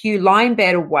you lie in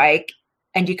bed awake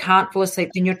and you can't fall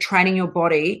asleep, then you're training your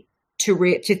body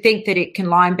to think that it can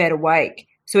lie in bed awake.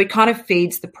 So it kind of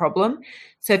feeds the problem.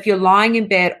 So if you're lying in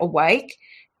bed awake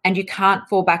and you can't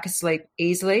fall back asleep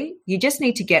easily, you just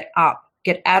need to get up,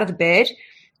 get out of the bed,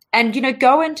 and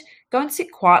go and go and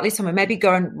sit quietly somewhere, maybe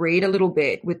go and read a little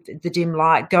bit with the dim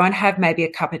light, go and have maybe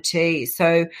a cup of tea.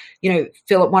 So,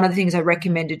 Philip, one of the things I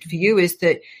recommended for you is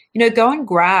that, go and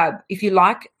grab, if you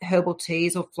like herbal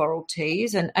teas or floral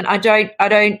teas, and I don't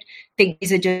think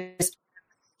these are just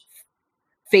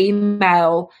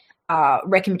female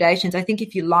recommendations. I think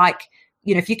if you like,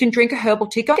 if you can drink a herbal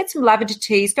tea, go and get some lavender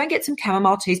teas, go and get some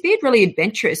chamomile teas, be really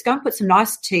adventurous, go and put some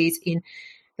nice teas in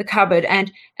the cupboard,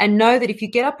 and know that if you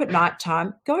get up at night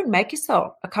time, go and make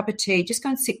yourself a cup of tea, just go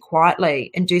and sit quietly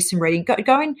and do some reading, go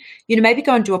and maybe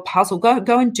go and do a puzzle,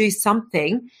 go and do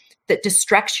something that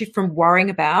distracts you from worrying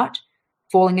about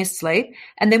falling asleep.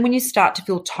 And then when you start to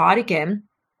feel tired again,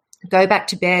 go back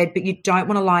to bed, but you don't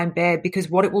want to lie in bed, because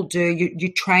what it will do,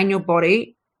 you train your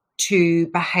body to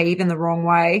behave in the wrong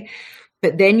way,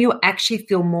 but then you actually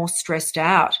feel more stressed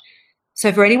out.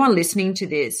 So for anyone listening to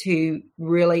this who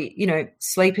really,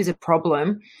 sleep is a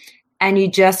problem, and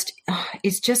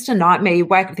it's just a nightmare. You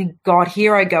wake up and think, God,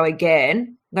 here I go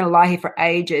again. I'm going to lie here for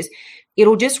ages.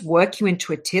 It'll just work you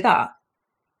into a tither,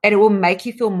 and it will make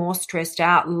you feel more stressed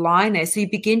out lying there. So you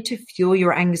begin to fuel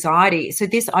your anxiety. So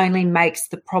this only makes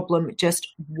the problem just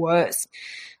worse.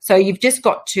 So you've just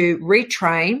got to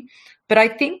retrain. But I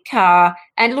think,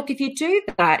 and look, if you do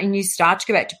that and you start to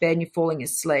go back to bed and you're falling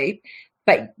asleep,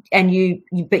 but you're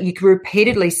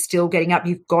repeatedly still getting up,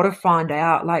 you've got to find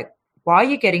out, like, why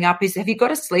you're getting up. Have you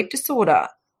got a sleep disorder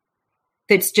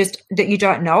that's just that you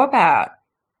don't know about?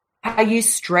 Are you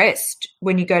stressed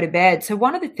when you go to bed? So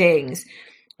one of the things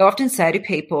I often say to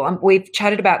people, and we've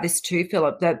chatted about this too,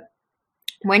 Philip, that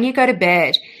when you go to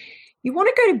bed, you want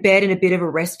to go to bed in a bit of a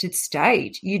rested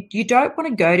state. You don't want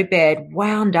to go to bed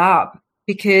wound up,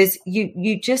 because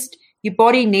your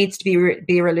body needs to be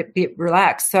a bit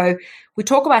relaxed. So we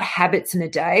talk about habits in a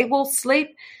day. Well,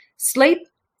 sleep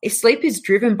is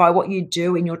driven by what you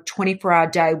do in your 24-hour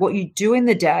day. What you do in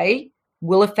the day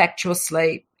will affect your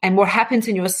sleep, and what happens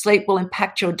in your sleep will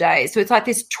impact your day. So it's like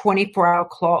this 24-hour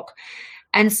clock.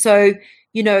 And so,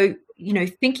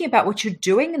 thinking about what you're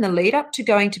doing in the lead up to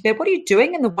going to bed, what are you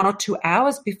doing in the 1 or 2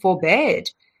 hours before bed?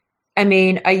 I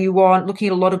mean, are you looking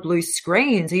at a lot of blue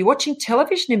screens? Are you watching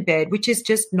television in bed, which is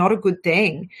just not a good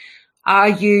thing? Are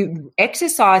you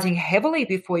exercising heavily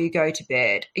before you go to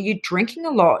bed? Are you drinking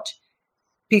a lot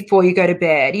before you go to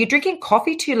bed? Are you drinking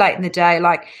coffee too late in the day?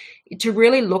 Like, to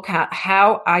really look at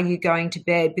how are you going to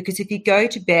bed? Because if you go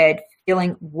to bed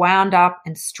feeling wound up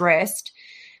and stressed,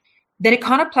 then it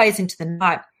kind of plays into the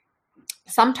night.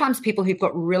 Sometimes people who've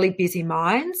got really busy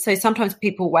minds, so sometimes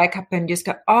people wake up and just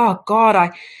go, oh,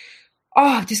 God,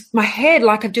 just my head,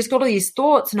 like I've just got all these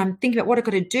thoughts and I'm thinking about what I've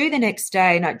got to do the next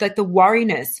day, and like the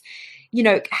worriness.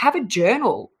 Have a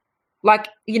journal. Like,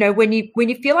 when you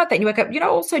feel like that and you wake up,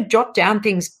 also jot down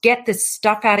things, get the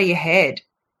stuff out of your head.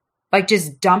 Like,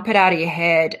 just dump it out of your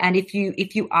head. And if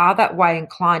you are that way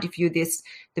inclined, if you're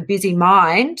the busy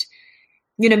mind,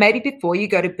 maybe before you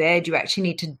go to bed, you actually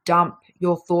need to dump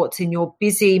your thoughts in your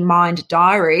busy mind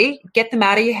diary, get them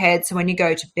out of your head. So when you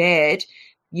go to bed,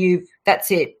 that's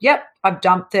it. Yep, I've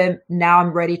dumped them. Now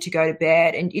I'm ready to go to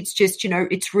bed. And it's just,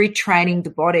 it's retraining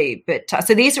the body. But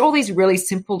so these are all these really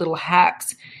simple little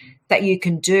hacks that you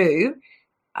can do.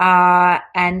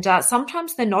 And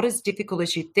sometimes they're not as difficult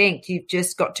as you think. You've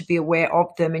just got to be aware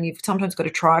of them, and you've sometimes got to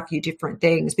try a few different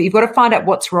things, but you've got to find out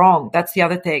what's wrong. That's the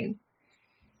other thing.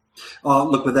 Oh,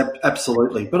 look, with that,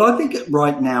 absolutely. But I think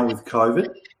right now with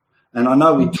COVID, and I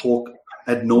know we talk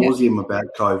ad nauseum about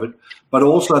COVID, but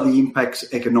also the impacts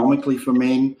economically for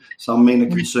men. Some men are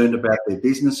concerned about their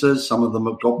businesses. Some of them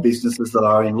have got businesses that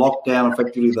are in lockdown,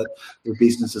 effectively that their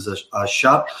businesses are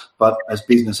shut. But as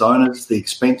business owners, the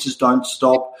expenses don't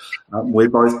stop. We're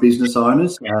both business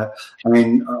owners.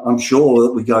 And I'm sure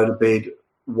that we go to bed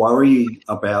worrying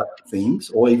about things,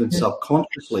 or even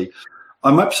subconsciously.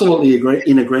 I'm absolutely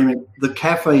in agreement. The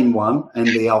caffeine one and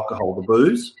the alcohol, the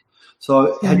booze.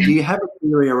 So do you have a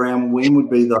theory around when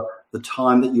would be the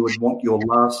time that you would want your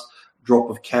last drop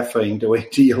of caffeine to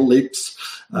enter your lips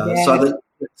so that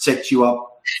it sets you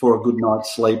up for a good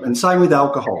night's sleep? And same with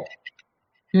alcohol.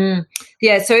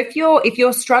 Yeah, so if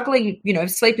you're struggling,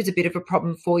 sleep is a bit of a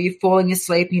problem for you, falling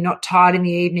asleep, you're not tired in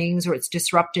the evenings or it's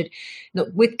disrupted. Look,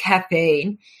 with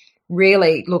caffeine,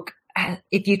 really, look,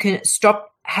 if you can stop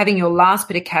having your last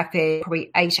bit of caffeine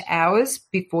probably 8 hours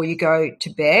before you go to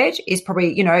bed is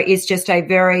probably, is just a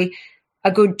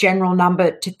good general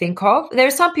number to think of. There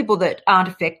are some people that aren't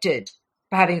affected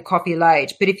by having a coffee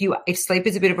late, but if sleep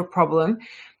is a bit of a problem,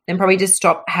 then probably just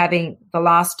stop having the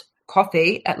last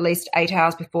coffee at least 8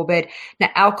 hours before bed. Now,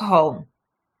 alcohol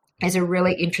is a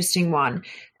really interesting one.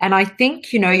 And I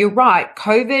think, you're right,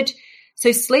 COVID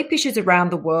So sleep issues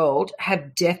around the world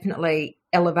have definitely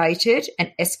elevated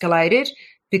and escalated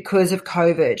because of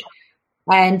COVID.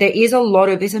 And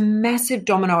there's a massive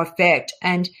domino effect,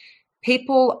 and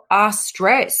people are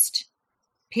stressed.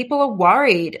 People are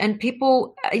worried, and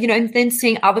people, and then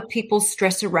seeing other people's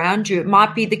stress around you. It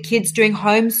might be the kids doing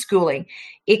homeschooling.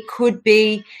 It could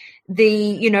be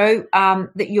that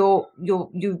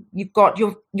you've got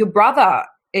your brother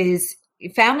is,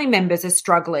 family members are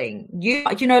struggling.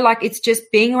 It's just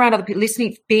being around other people,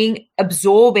 listening,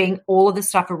 absorbing all of the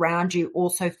stuff around you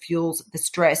also fuels the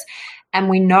stress. And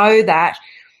we know that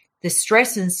the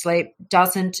stress and sleep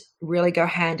doesn't really go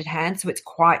hand in hand, so it's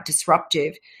quite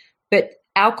disruptive. But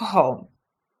alcohol,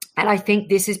 and I think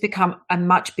this has become a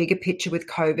much bigger picture with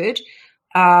COVID,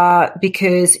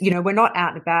 because, we're not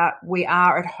out and about. We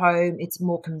are at home. It's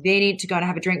more convenient to go and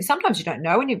have a drink. Sometimes you don't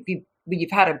know, and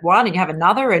you've had one and you have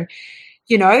another, and,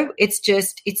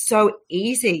 it's so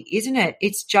easy, isn't it?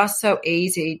 It's just so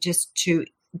easy just to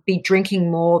be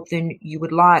drinking more than you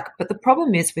would like. But the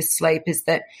problem is with sleep is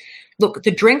that, look,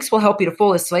 the drinks will help you to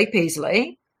fall asleep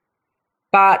easily,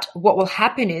 but what will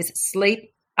happen is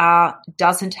sleep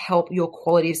doesn't help your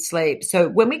quality of sleep. So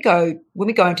when we go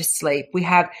into sleep, we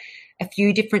have a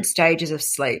few different stages of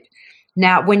sleep.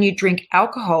 Now, when you drink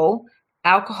alcohol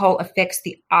affects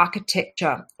the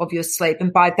architecture of your sleep,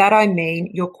 and by that I mean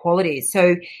your quality.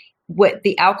 So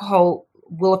the alcohol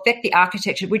will affect the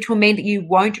architecture, which will mean that you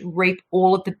won't reap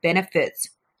all of the benefits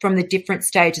from the different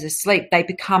stages of sleep. They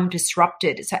become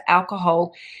disrupted. So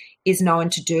alcohol is known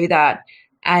to do that.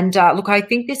 And look, I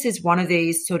think this is one of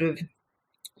these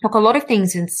a lot of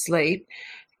things in sleep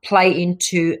play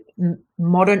into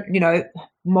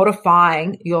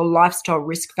modifying your lifestyle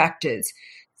risk factors.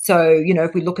 So,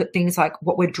 if we look at things like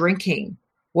what we're drinking,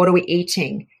 what are we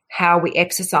eating, how are we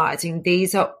exercising,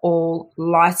 these are all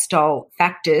lifestyle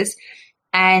factors.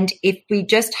 And if we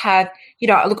just have,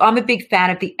 look, I'm a big fan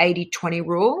of the 80-20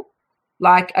 rule.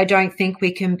 Like, I don't think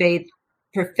we can be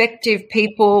perfective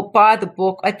people by the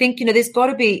book. I think, it's got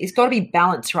to be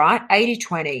balance, right?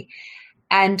 80-20.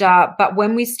 And, but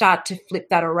when we start to flip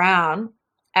that around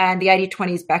and the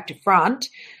 80-20 is back to front,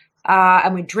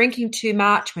 and we're drinking too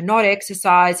much, we're not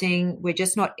exercising, we're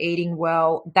just not eating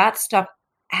well, that stuff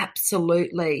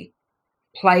absolutely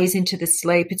plays into the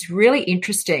sleep. It's really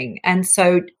interesting. And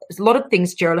so a lot of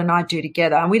things Gerald and I do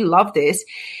together, and we love this,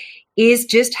 is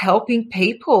just helping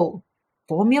people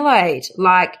formulate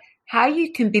like how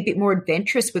you can be a bit more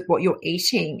adventurous with what you're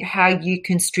eating, how you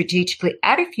can strategically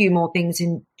add a few more things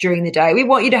in during the day. We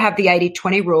want you to have the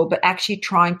 80-20 rule, but actually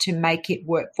trying to make it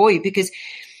work for you, because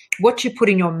what you put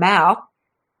in your mouth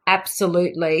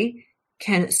absolutely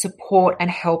can support and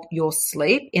help your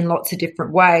sleep in lots of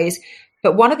different ways.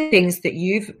 But one of the things that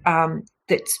you've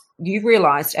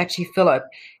realized, actually, Philip,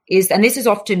 is, and this is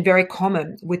often very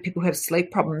common with people who have sleep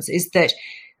problems, is that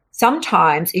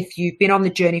sometimes if you've been on the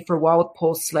journey for a while with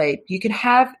poor sleep, your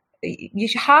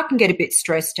heart can get a bit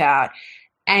stressed out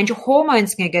and your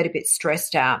hormones can get a bit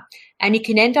stressed out. And you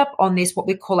can end up on this, what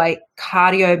we call a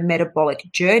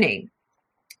cardiometabolic journey.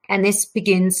 And this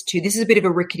is a bit of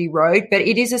a rickety road, but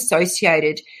it is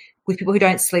associated with people who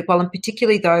don't sleep well, and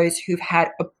particularly those who've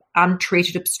had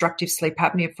untreated obstructive sleep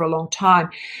apnea for a long time.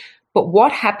 But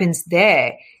what happens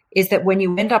there is that when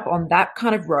you end up on that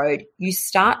kind of road, you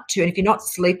start to, and if you're not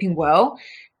sleeping well,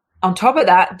 on top of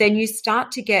that, then you start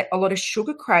to get a lot of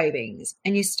sugar cravings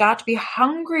and you start to be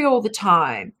hungry all the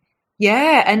time.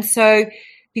 Yeah. And so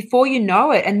before you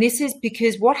know it, and this is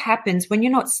because what happens when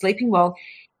you're not sleeping well,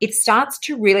 it starts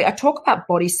to really, I talk about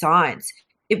body science.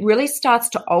 It really starts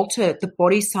to alter the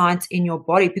body science in your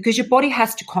body, because your body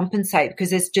has to compensate, because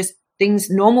there's just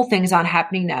normal things aren't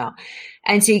happening now.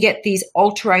 And so you get these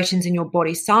alterations in your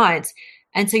body science.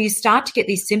 And so you start to get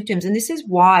these symptoms. And this is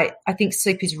why I think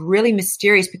sleep is really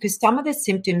mysterious, because some of the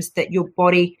symptoms that your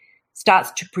body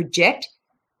starts to project,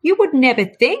 you would never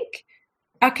think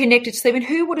are connected to sleep. And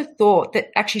who would have thought that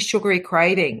actually sugary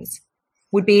cravings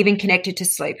would be even connected to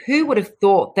sleep? Who would have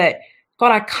thought that,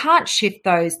 God, I can't shift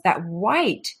that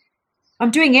weight.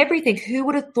 I'm doing everything. Who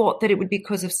would have thought that it would be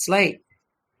because of sleep?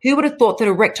 Who would have thought that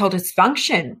erectile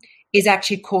dysfunction is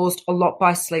actually caused a lot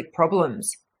by sleep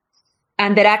problems,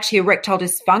 and that actually erectile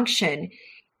dysfunction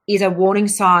is a warning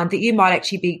sign that you might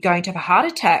actually be going to have a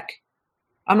heart attack?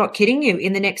 I'm not kidding you,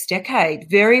 in the next decade.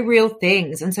 Very real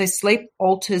things. And so sleep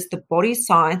alters the body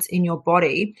science in your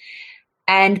body.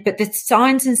 But the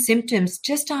signs and symptoms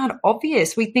just aren't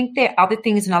obvious. We think there are other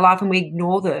things in our life and we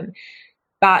ignore them.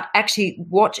 But actually,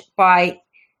 by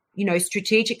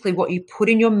strategically what you put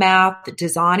in your mouth,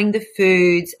 designing the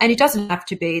foods, and it doesn't have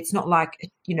to be, it's not like,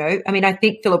 I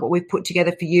think, Philip, what we've put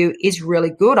together for you is really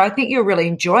good. I think you're really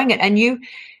enjoying it, and you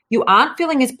aren't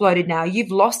feeling as bloated now.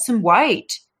 You've lost some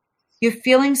weight. You're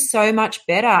feeling so much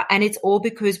better, and it's all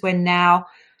because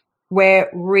we're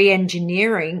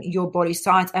re-engineering your body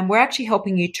science, and we're actually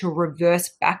helping you to reverse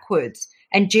backwards.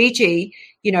 And Gigi,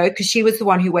 because she was the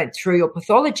one who went through your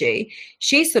pathology,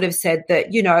 she sort of said that,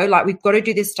 we've got to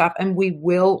do this stuff and we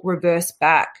will reverse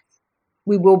back.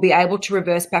 We will be able to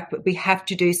reverse back, but we have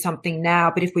to do something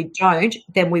now. But if we don't,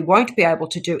 then we won't be able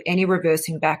to do any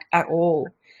reversing back at all.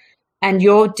 And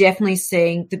you're definitely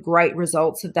seeing the great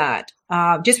results of that.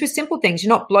 Just with simple things. You're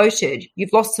not bloated.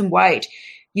 You've lost some weight.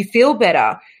 You feel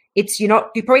better. You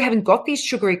probably haven't got these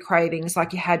sugary cravings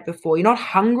like you had before. You're not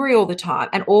hungry all the time.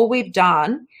 And all we've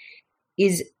done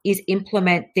is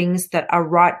implement things that are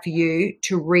right for you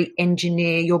to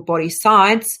re-engineer your body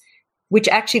science, which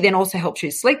actually then also helps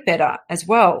you sleep better as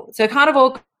well. So it kind of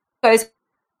all goes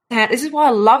hand. This is why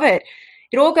I love it.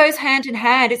 It all goes hand in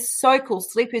hand. It's so cool.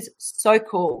 Sleep is so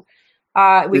cool.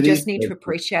 We just need to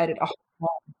appreciate it.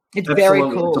 It's Absolutely. Very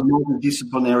cool. It's a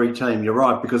multidisciplinary team. You're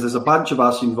right, because there's a bunch of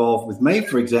us involved with me,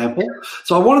 for example.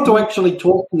 So I wanted to actually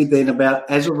talk to you then about,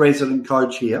 as a resident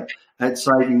coach here at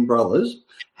Saving Brothers,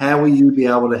 how will you be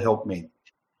able to help me?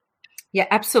 Yeah,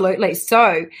 absolutely.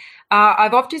 So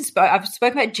I've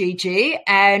spoken about Gigi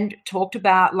and talked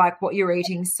about like what you're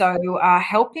eating. So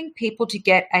helping people to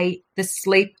get the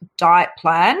sleep diet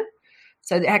plan.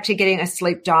 So they're actually getting a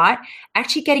sleep diet,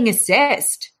 actually getting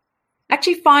assessed,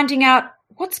 actually finding out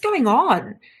what's going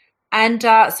on. And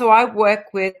so I work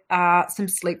with some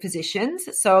sleep physicians.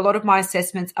 So a lot of my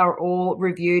assessments are all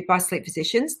reviewed by sleep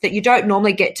physicians that you don't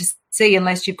normally get to see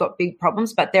unless you've got big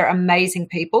problems, but they're amazing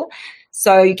people.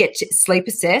 So you get to sleep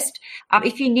assessed.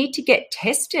 If you need to get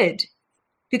tested,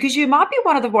 because you might be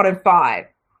one of the 1 in 5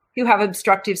 who have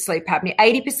obstructive sleep apnea.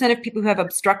 80% of people who have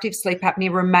obstructive sleep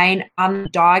apnea remain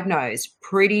undiagnosed.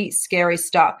 Pretty scary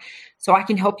stuff. So I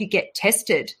can help you get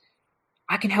tested.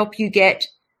 I can help you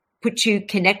put you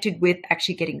connected with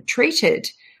actually getting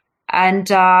treated, and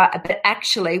but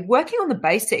actually working on the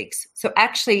basics. So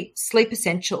actually sleep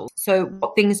essentials. So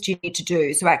what things do you need to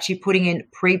do? So actually putting in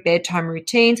pre-bedtime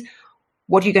routines.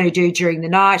 What are you going to do during the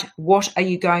night? What are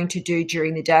you going to do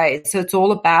during the day? So it's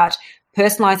all about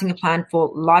personalizing a plan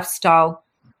for lifestyle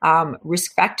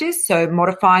risk factors. So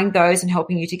modifying those and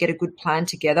helping you to get a good plan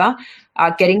together,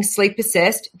 getting sleep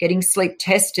assessed, getting sleep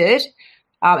tested,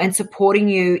 and supporting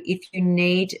you if you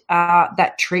need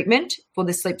that treatment for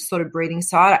the sleep disordered breathing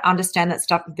side. I understand that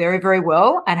stuff very, very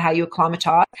well and how you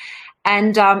acclimatize,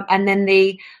 and then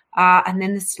the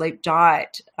sleep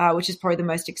diet, which is probably the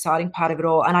most exciting part of it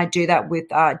all. And I do that with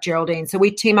Geraldine. So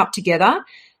we team up together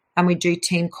and we do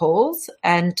team calls,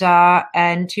 and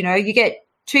you get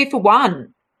 2 for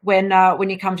 1 when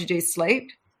you come to do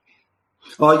sleep.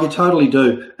 Oh, you totally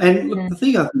do. And look, the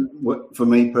thing I think for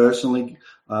me personally,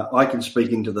 I can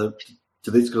speak into this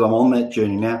because I'm on that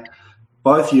journey now.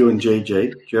 Both you and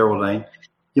Geraldine,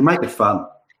 you make it fun.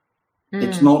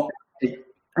 It's not,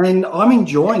 and I'm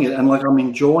enjoying it, and like I'm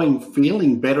enjoying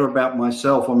feeling better about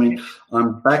myself. I mean,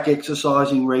 I'm back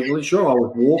exercising regularly. Sure, I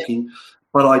was walking,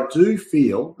 but I do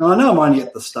feel, and I know I'm only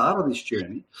at the start of this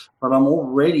journey, but I'm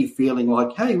already feeling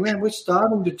like, hey, man, we're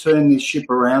starting to turn this ship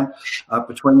around.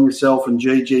 Between yourself and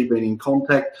Gigi being in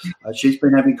contact, she's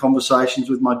been having conversations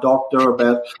with my doctor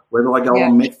about whether I go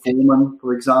on metformin,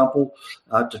 for example,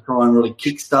 to try and really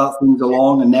kickstart things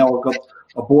along. And now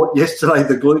I bought yesterday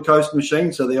the glucose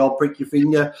machine, so I'll prick your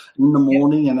finger in the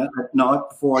morning and at night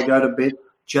before I go to bed,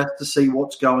 just to see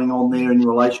what's going on there in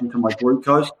relation to my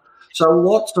glucose. So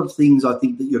lots of things I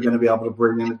think that you're going to be able to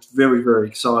bring in. It's very, very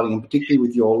exciting, and particularly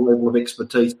with your level of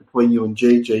expertise between you and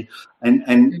Gigi,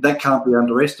 and that can't be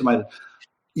underestimated.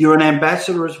 You're an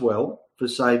ambassador as well for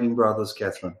Saving Brothers,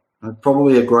 Catharine, and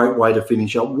probably a great way to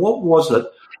finish up. What was it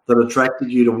that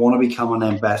attracted you to want to become an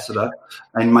ambassador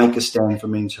and make a stand for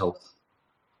men's health?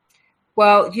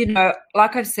 Well,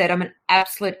 like I've said, I'm an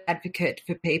absolute advocate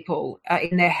for people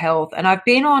in their health, and I've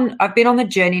been on the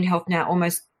journey in health now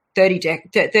almost 30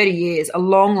 years, a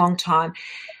long, long time.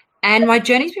 And my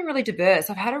journey's been really diverse.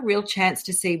 I've had a real chance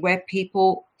to see where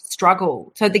people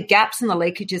struggle. So the gaps and the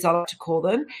leakages, I like to call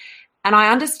them. And I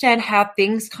understand how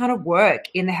things kind of work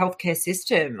in the healthcare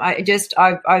system.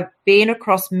 I've been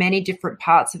across many different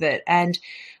parts of it, and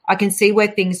I can see where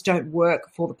things don't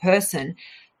work for the person.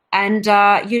 And,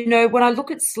 when I look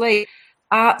at sleep,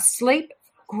 sleep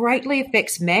greatly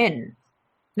affects men.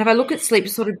 And if I look at sleep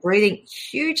disordered breathing,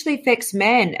 hugely affects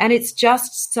men. And it's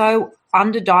just so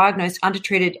underdiagnosed,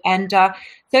 undertreated. And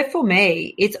so for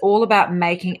me, it's all about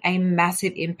making a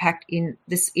massive impact in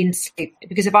sleep,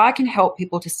 because if I can help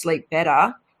people to sleep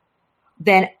better,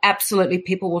 then absolutely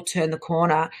people will turn the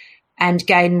corner and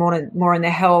gain more in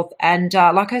their health. And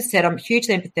like I said, I'm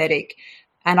hugely empathetic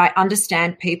and I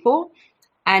understand people.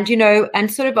 And,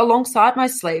 and sort of alongside my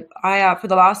sleep, I, for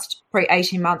the last probably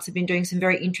 18 months, have been doing some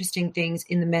very interesting things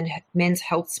in the men's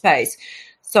health space.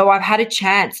 So I've had a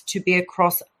chance to be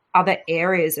across other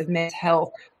areas of men's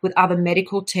health with other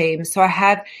medical teams. So I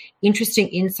have interesting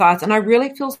insights, and I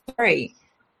really feel sorry.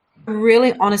 I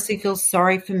really honestly feel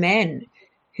sorry for men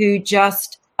who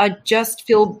just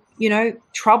feel,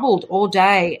 troubled all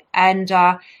day and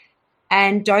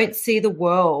don't see the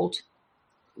world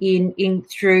in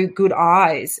through good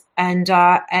eyes. And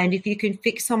if you can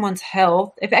fix someone's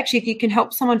health, if you can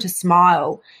help someone to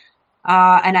smile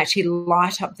and actually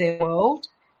light up their world,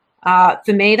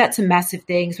 for me, that's a massive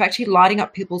thing. So actually lighting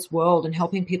up people's world and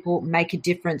helping people make a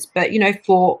difference. But,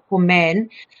 for men,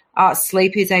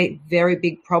 sleep is a very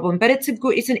big problem, but it's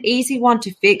an easy one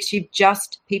to fix.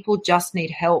 People just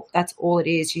need help. That's all it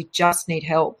is. You just need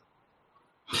help.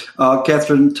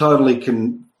 Catharine, totally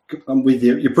I'm with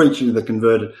you. You're preaching to the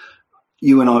converted.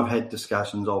 You and I have had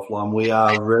discussions offline. We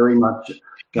are very much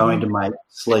going to make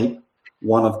sleep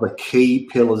one of the key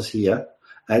pillars here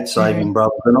at Saving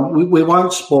Brothers. And we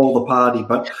won't spoil the party,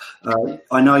 but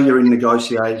I know you're in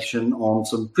negotiation on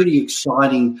some pretty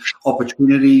exciting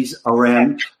opportunities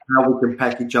around how we can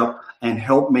package up and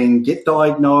help men get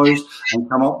diagnosed and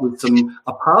come up with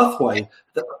a pathway.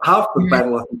 Half the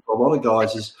battle, I think, for a lot of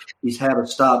guys is how to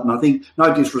start. And I think,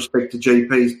 no disrespect to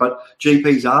GPs, but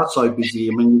GPs are so busy.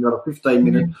 I mean, you've got a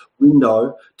 15-minute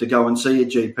window to go and see a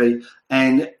GP.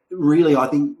 And really, I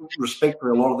think,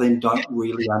 respectfully, a lot of them don't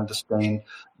really understand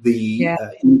the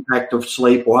impact of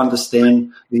sleep or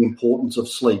understand the importance of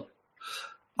sleep.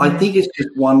 I think it's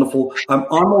just wonderful. I'm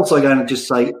also going to just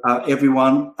say,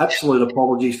 everyone, absolute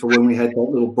apologies for when we had that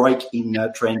little break in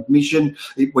transmission.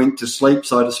 It went to sleep,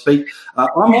 so to speak. I'm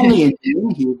on the end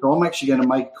here, so I'm actually going to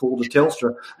make a call to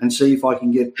Telstra and see if I can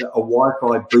get a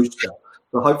Wi-Fi booster.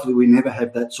 So hopefully we never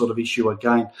have that sort of issue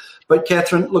again. But,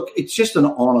 Catharine, look, it's just an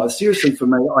honour. Seriously, for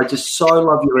me, I just so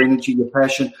love your energy, your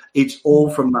passion. It's all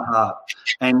from the heart.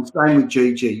 And same with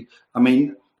Gigi. I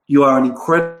mean, you are an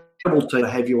incredible to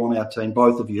have you on our team,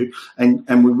 both of you,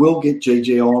 and we will get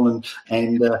Gigi on,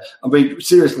 and I mean,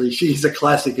 seriously, she's a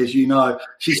classic, as you know.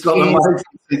 She's got an amazing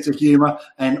sense of humour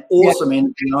and awesome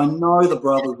energy, and I know the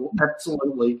brothers will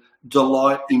absolutely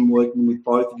delight in working with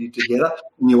both of you together,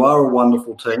 and you are a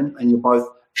wonderful team, and you're both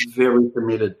very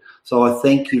committed. So I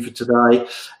thank you for today,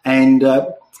 and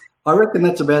I reckon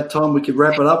that's about time we could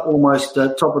wrap it up, almost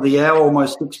top of the hour,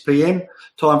 almost 6 p.m,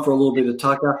 time for a little bit of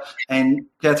tucker. And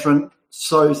Catharine,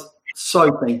 so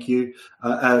thank you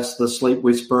as the Sleep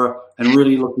Whisperer, and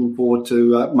really looking forward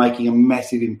to making a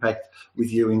massive impact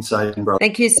with you in Saving Brothers.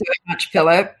 Thank you so much,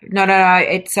 Philip. No.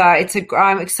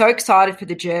 I'm so excited for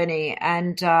the journey,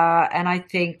 and I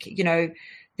think the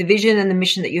vision and the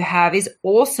mission that you have is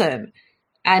awesome.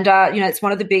 And it's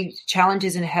one of the big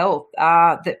challenges in health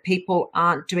that people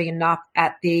aren't doing enough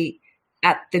at the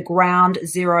ground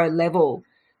zero level.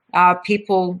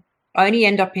 People only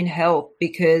end up in health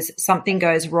because something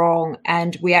goes wrong,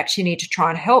 and we actually need to try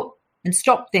and help and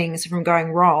stop things from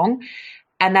going wrong.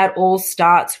 And that all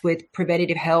starts with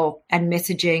preventative health and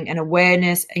messaging and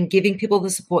awareness and giving people the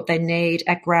support they need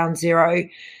at ground zero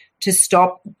to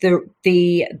stop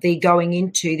the going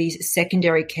into these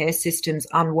secondary care systems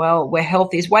unwell, where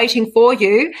health is waiting for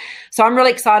you. So I'm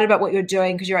really excited about what you're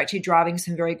doing, because you're actually driving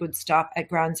some very good stuff at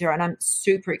ground zero, and I'm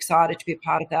super excited to be a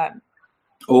part of that.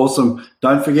 Awesome.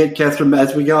 Don't forget, Catharine,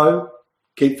 as we go,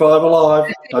 keep 5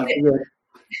 alive. Don't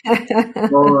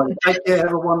forget. All right. Take care.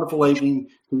 Have a wonderful evening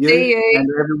to you. See you. And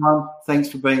everyone, thanks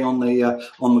for being on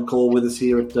the call with us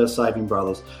here at Saving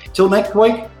Brothers. Till next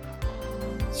week,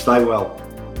 stay well.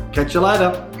 Catch you later.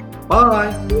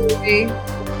 Bye. See you.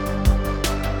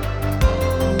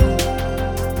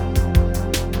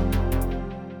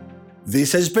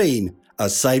 This has been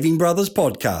a Saving Brothers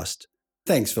podcast.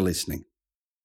 Thanks for listening.